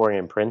higher on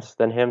Taurean Prince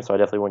than him, so I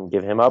definitely wouldn't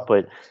give him up.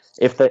 But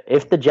if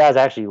the Jazz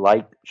actually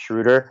liked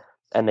Schroeder,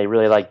 and they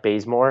really like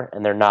Bazemore,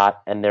 and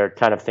they're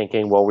kind of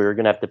thinking, well, we were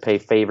going to have to pay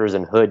Favors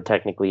and Hood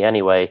technically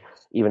anyway,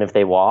 even if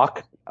they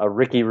walk. A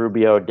Ricky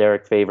Rubio,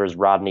 Derek Favors,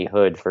 Rodney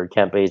Hood for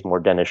Kent Bazemore,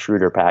 Dennis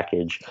Schroeder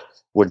package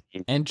would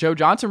be. And Joe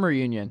Johnson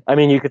reunion. I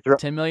mean, you could throw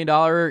 $10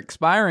 million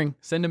expiring.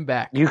 Send him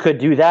back. You could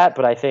do that,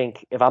 but I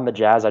think if I'm the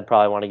Jazz, I'd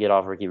probably want to get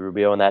off Ricky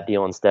Rubio in that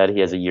deal instead. He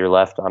has a year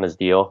left on his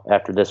deal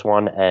after this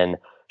one, and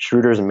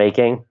Schroeder's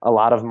making a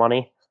lot of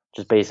money,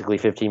 just basically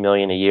 $15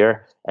 million a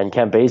year, and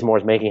Kent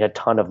Bazemore's making a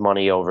ton of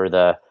money over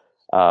the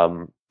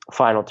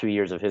final 2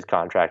 years of his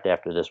contract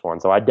after this one.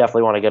 So I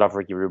definitely want to get off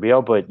Ricky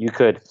Rubio, but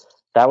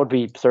that would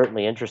be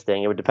certainly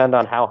interesting. It would depend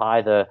on how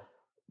high the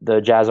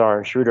Jazz are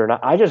in Schroeder. And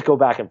I just go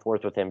back and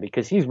forth with him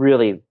because he's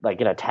really like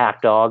an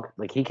attack dog.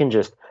 Like he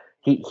just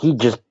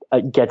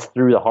gets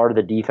through the heart of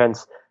the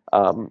defense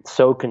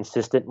so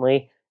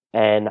consistently.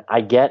 And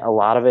I get a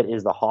lot of it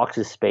is the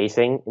Hawks'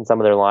 spacing in some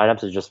of their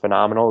lineups is just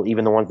phenomenal.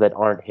 Even the ones that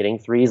aren't hitting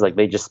threes, like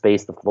they just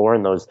space the floor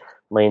and those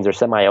lanes are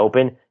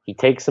semi-open. He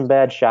takes some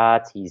bad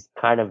shots. He's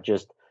kind of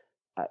just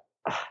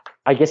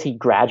I guess he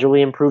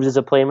gradually improves as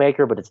a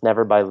playmaker, but it's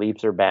never by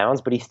leaps or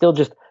bounds. But he's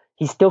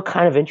still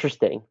kind of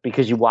interesting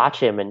because you watch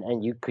him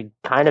and you could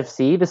kind of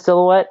see the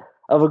silhouette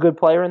of a good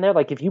player in there.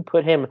 Like if you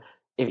put him,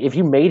 if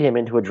you made him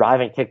into a drive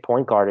and kick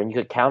point guard and you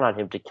could count on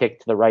him to kick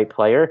to the right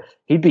player,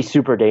 he'd be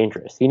super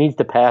dangerous. He needs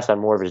to pass on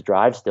more of his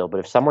drive still, but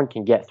if someone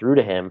can get through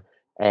to him,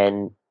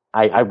 and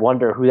I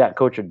wonder who that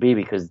coach would be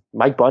because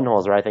Mike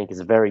Budenholzer, I think, is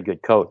a very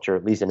good coach, or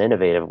at least an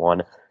innovative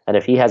one. And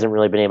if he hasn't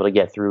really been able to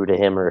get through to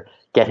him or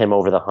get him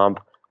over the hump,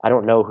 I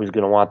don't know who's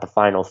going to want the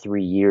final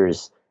 3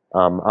 years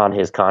on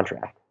his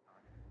contract.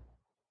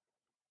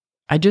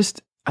 I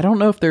don't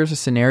know if there's a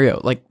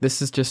scenario. Like,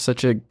 this is just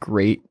such a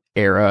great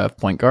era of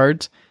point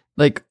guards.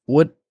 Like,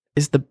 what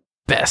is the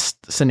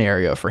best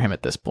scenario for him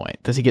at this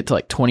point? Does he get to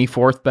like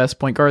 24th best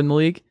point guard in the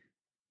league?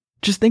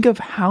 Just think of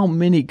how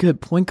many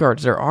good point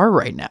guards there are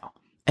right now.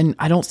 And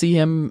I don't see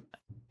him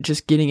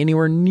just getting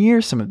anywhere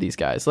near some of these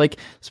guys. Like,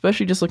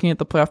 especially just looking at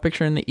the playoff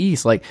picture in the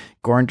East, like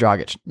Goran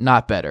Dragic,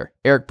 not better.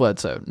 Eric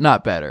Bledsoe,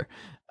 not better.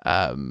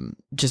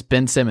 Just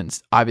Ben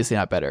Simmons, obviously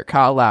not better.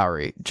 Kyle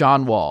Lowry,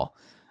 John Wall.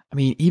 I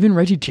mean, even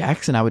Reggie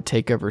Jackson I would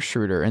take over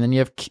Schroeder. And then you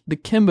have the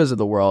Kimbas of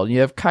the world.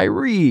 You have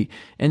Kyrie.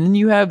 And then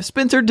you have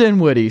Spencer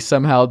Dinwiddie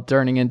somehow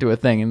turning into a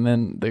thing. And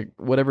then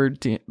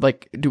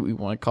do we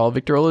want to call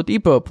Victor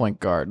Oladipo a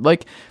point guard?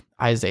 Like,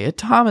 Isaiah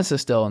Thomas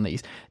is still in the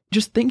East.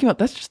 Just thinking about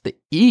that's just the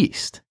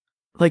East.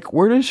 Like,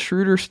 where does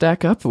Schroeder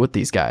stack up with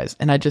these guys?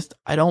 And I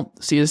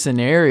don't see a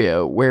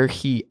scenario where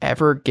he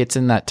ever gets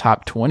in that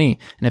top 20.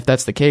 And if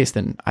that's the case,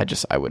 then I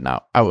would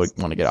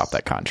want to get off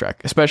that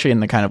contract, especially in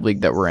the kind of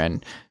league that we're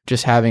in.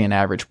 Just having an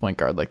average point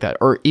guard like that,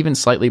 or even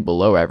slightly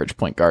below average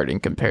point guard in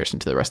comparison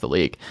to the rest of the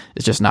league,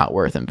 is just not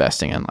worth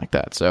investing in like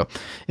that. So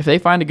if they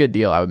find a good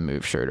deal, I would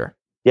move Schroeder.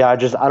 Yeah, I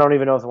don't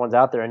even know if the one's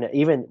out there. And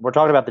even we're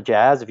talking about the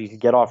Jazz. If you could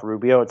get off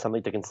Rubio, it's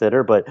something to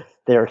consider. But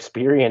their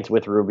experience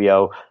with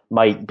Rubio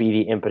might be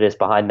the impetus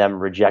behind them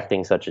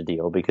rejecting such a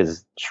deal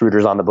because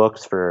Schroeder's on the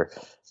books for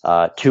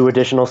 2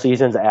 additional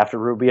seasons after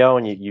Rubio,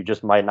 and you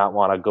just might not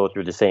want to go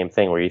through the same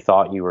thing where you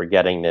thought you were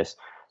getting this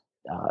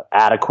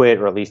adequate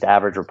or at least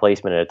average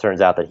replacement, and it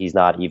turns out that he's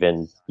not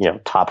even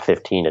top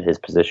 15 at his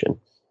position.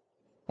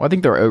 Well, I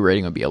think their O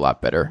rating would be a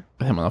lot better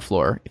with him on the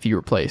floor if you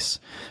replace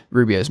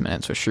Rubio's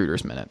minutes with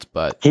Schroeder's minutes.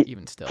 But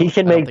even still, he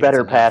can make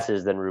better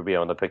passes than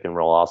Rubio in the pick and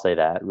roll. I'll say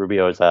that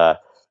Rubio's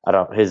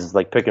his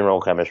like pick and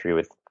roll chemistry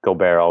with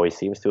Gobert always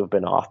seems to have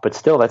been off. But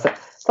still, that's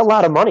a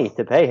lot of money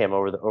to pay him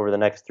over the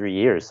next 3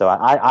 years. So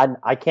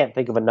I can't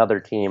think of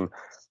another team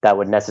that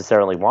would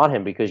necessarily want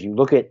him, because you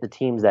look at the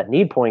teams that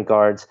need point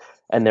guards,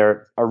 and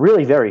there are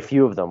really very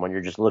few of them when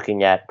you're just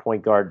looking at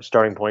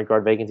starting point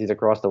guard vacancies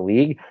across the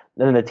league.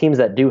 And then the teams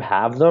that do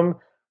have them,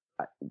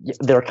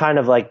 they're kind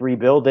of like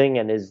rebuilding.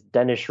 And is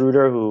Dennis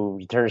Schroeder,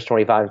 who turns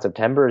 25 in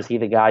September, is he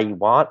the guy you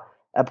want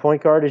at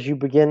point guard as you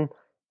begin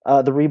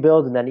the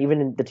rebuild? And then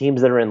even the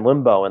teams that are in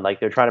limbo and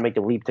like they're trying to make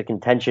the leap to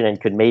contention and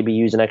could maybe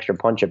use an extra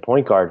punch at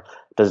point guard,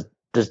 does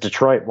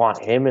Detroit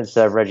want him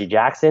instead of Reggie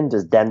Jackson?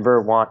 Does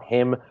Denver want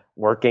him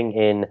working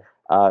in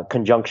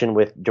conjunction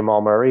with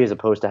Jamal Murray as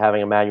opposed to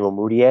having Emmanuel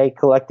Mudiay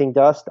collecting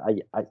dust?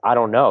 I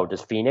don't know.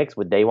 Does Phoenix,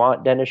 would they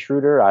want Dennis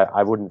Schroeder?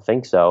 I wouldn't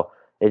think so.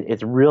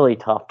 It's really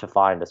tough to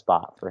find a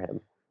spot for him.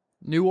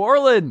 New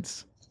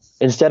Orleans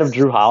instead of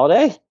Drew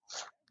Holiday?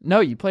 No,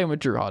 you play him with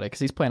Drew Holiday because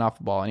he's playing off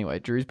the ball anyway.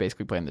 Drew's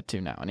basically playing the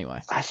 2 now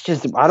anyway. That's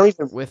just, I don't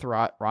even with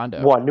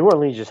Rondo. What, New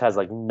Orleans just has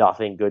like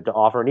nothing good to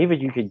offer, and even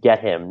if you could get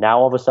him now,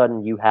 all of a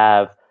sudden you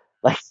have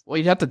like. Well,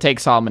 you'd have to take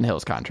Solomon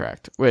Hill's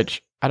contract,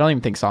 which I don't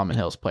even think Solomon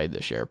Hill's played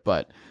this year,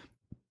 but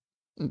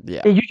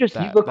yeah.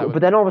 But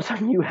then all of a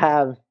sudden you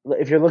have,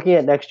 if you're looking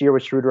at next year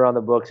with Schroeder on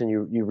the books and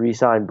you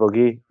re-sign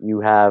Boogie,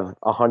 you have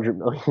 $100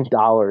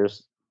 million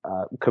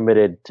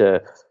committed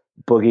to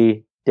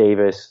Boogie,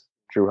 Davis,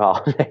 Drew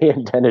Holiday,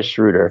 and Dennis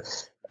Schroeder,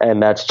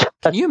 and that's just.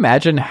 Can you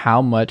imagine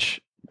how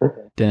much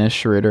Dennis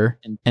Schroeder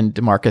and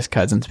DeMarcus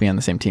Cousins being on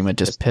the same team would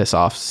just piss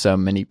off so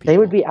many people? They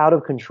would be out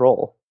of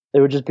control. They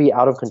would just be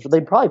out of control.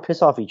 They'd probably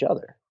piss off each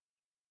other.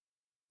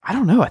 I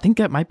don't know. I think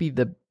that might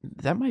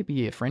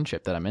be a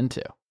friendship that I'm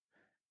into.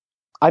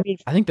 I mean,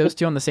 I think those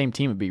two on the same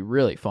team would be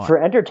really fun. for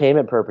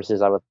entertainment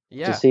purposes, I would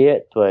Yeah. to see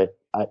it, but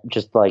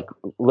just like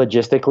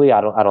logistically,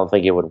 I don't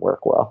think it would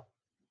work well.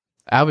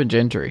 Alvin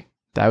Gentry,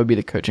 that would be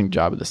the coaching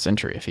job of the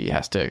century if he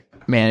has to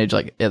manage,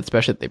 like,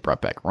 especially if they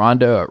brought back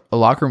Rondo, a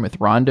locker room with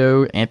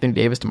Rondo, Anthony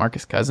Davis,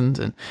 DeMarcus Cousins,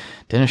 and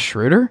Dennis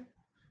Schroeder.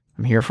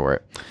 I'm here for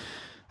it.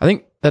 I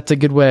think that's a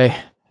good way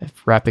of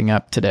wrapping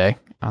up today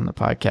on the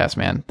podcast,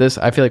 man.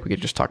 I feel like we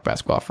could just talk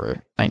basketball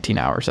for 19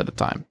 hours at a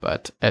time,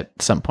 but at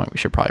some point we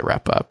should probably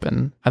wrap up.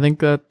 And I think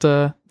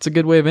that it's a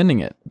good way of ending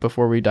it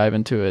before we dive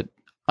into an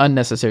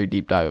unnecessary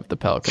deep dive of the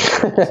Pelicans.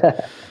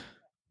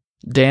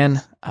 Dan,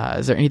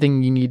 is there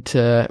anything you need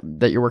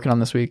that you're working on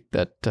this week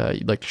that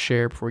you'd like to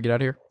share before we get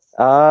out of here?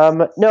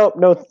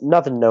 No,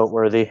 nothing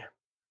noteworthy.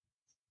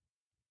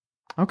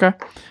 Okay.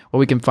 Well,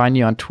 we can find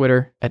you on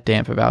Twitter at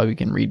Dan Favale. We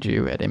can read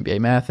you at NBA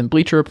Math and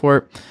Bleacher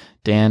Report.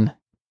 Dan,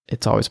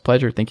 it's always a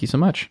pleasure. Thank you so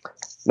much.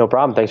 No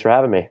problem. Thanks for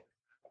having me.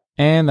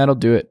 And that'll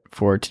do it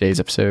for today's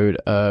episode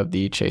of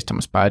the Chase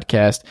Thomas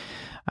Podcast.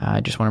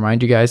 I just want to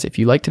remind you guys, if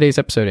you like today's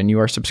episode and you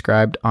are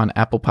subscribed on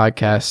Apple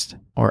Podcasts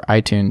or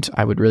iTunes,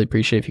 I would really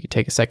appreciate if you could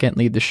take a second,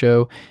 leave the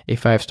show a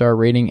 5-star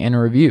rating and a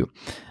review.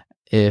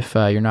 If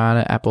you're not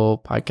an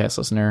Apple Podcast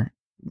listener,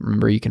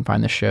 remember you can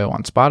find the show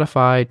on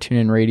Spotify,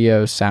 TuneIn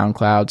Radio,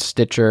 SoundCloud,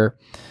 Stitcher,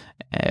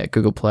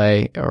 Google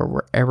Play, or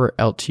wherever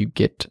else you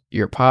get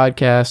your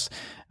podcasts.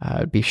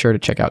 Be sure to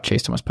check out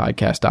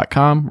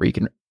chasethomaspodcast.com, where you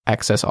can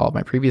access all of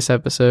my previous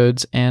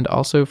episodes and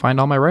also find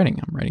all my writing.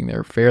 I'm writing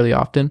there fairly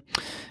often.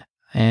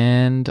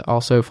 And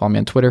also follow me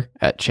on Twitter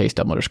at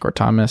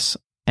chase_Thomas,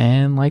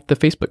 and like the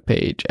Facebook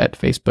page at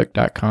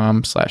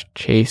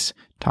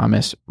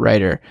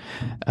facebook.com/ChaseThomasWriter.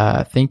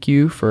 Thank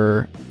you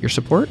for your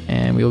support,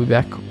 and we will be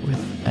back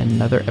with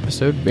another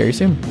episode very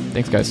soon.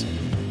 Thanks, guys.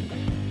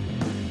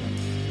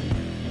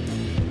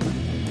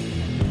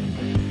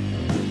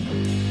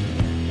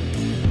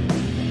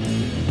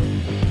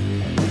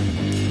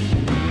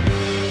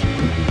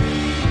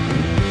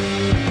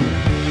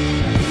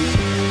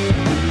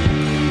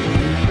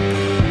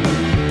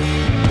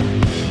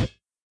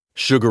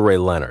 Sugar Ray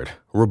Leonard,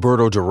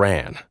 Roberto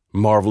Duran,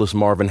 Marvelous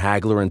Marvin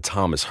Hagler, and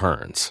Thomas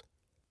Hearns.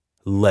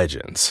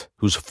 Legends,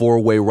 whose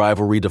four-way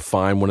rivalry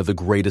defined one of the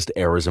greatest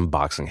eras in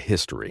boxing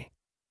history.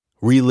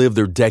 Relive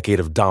their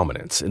decade of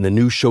dominance in the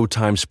new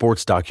Showtime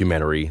sports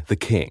documentary, The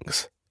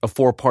Kings, a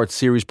 4-part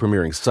series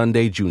premiering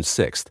Sunday, June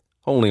 6th,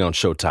 only on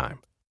Showtime.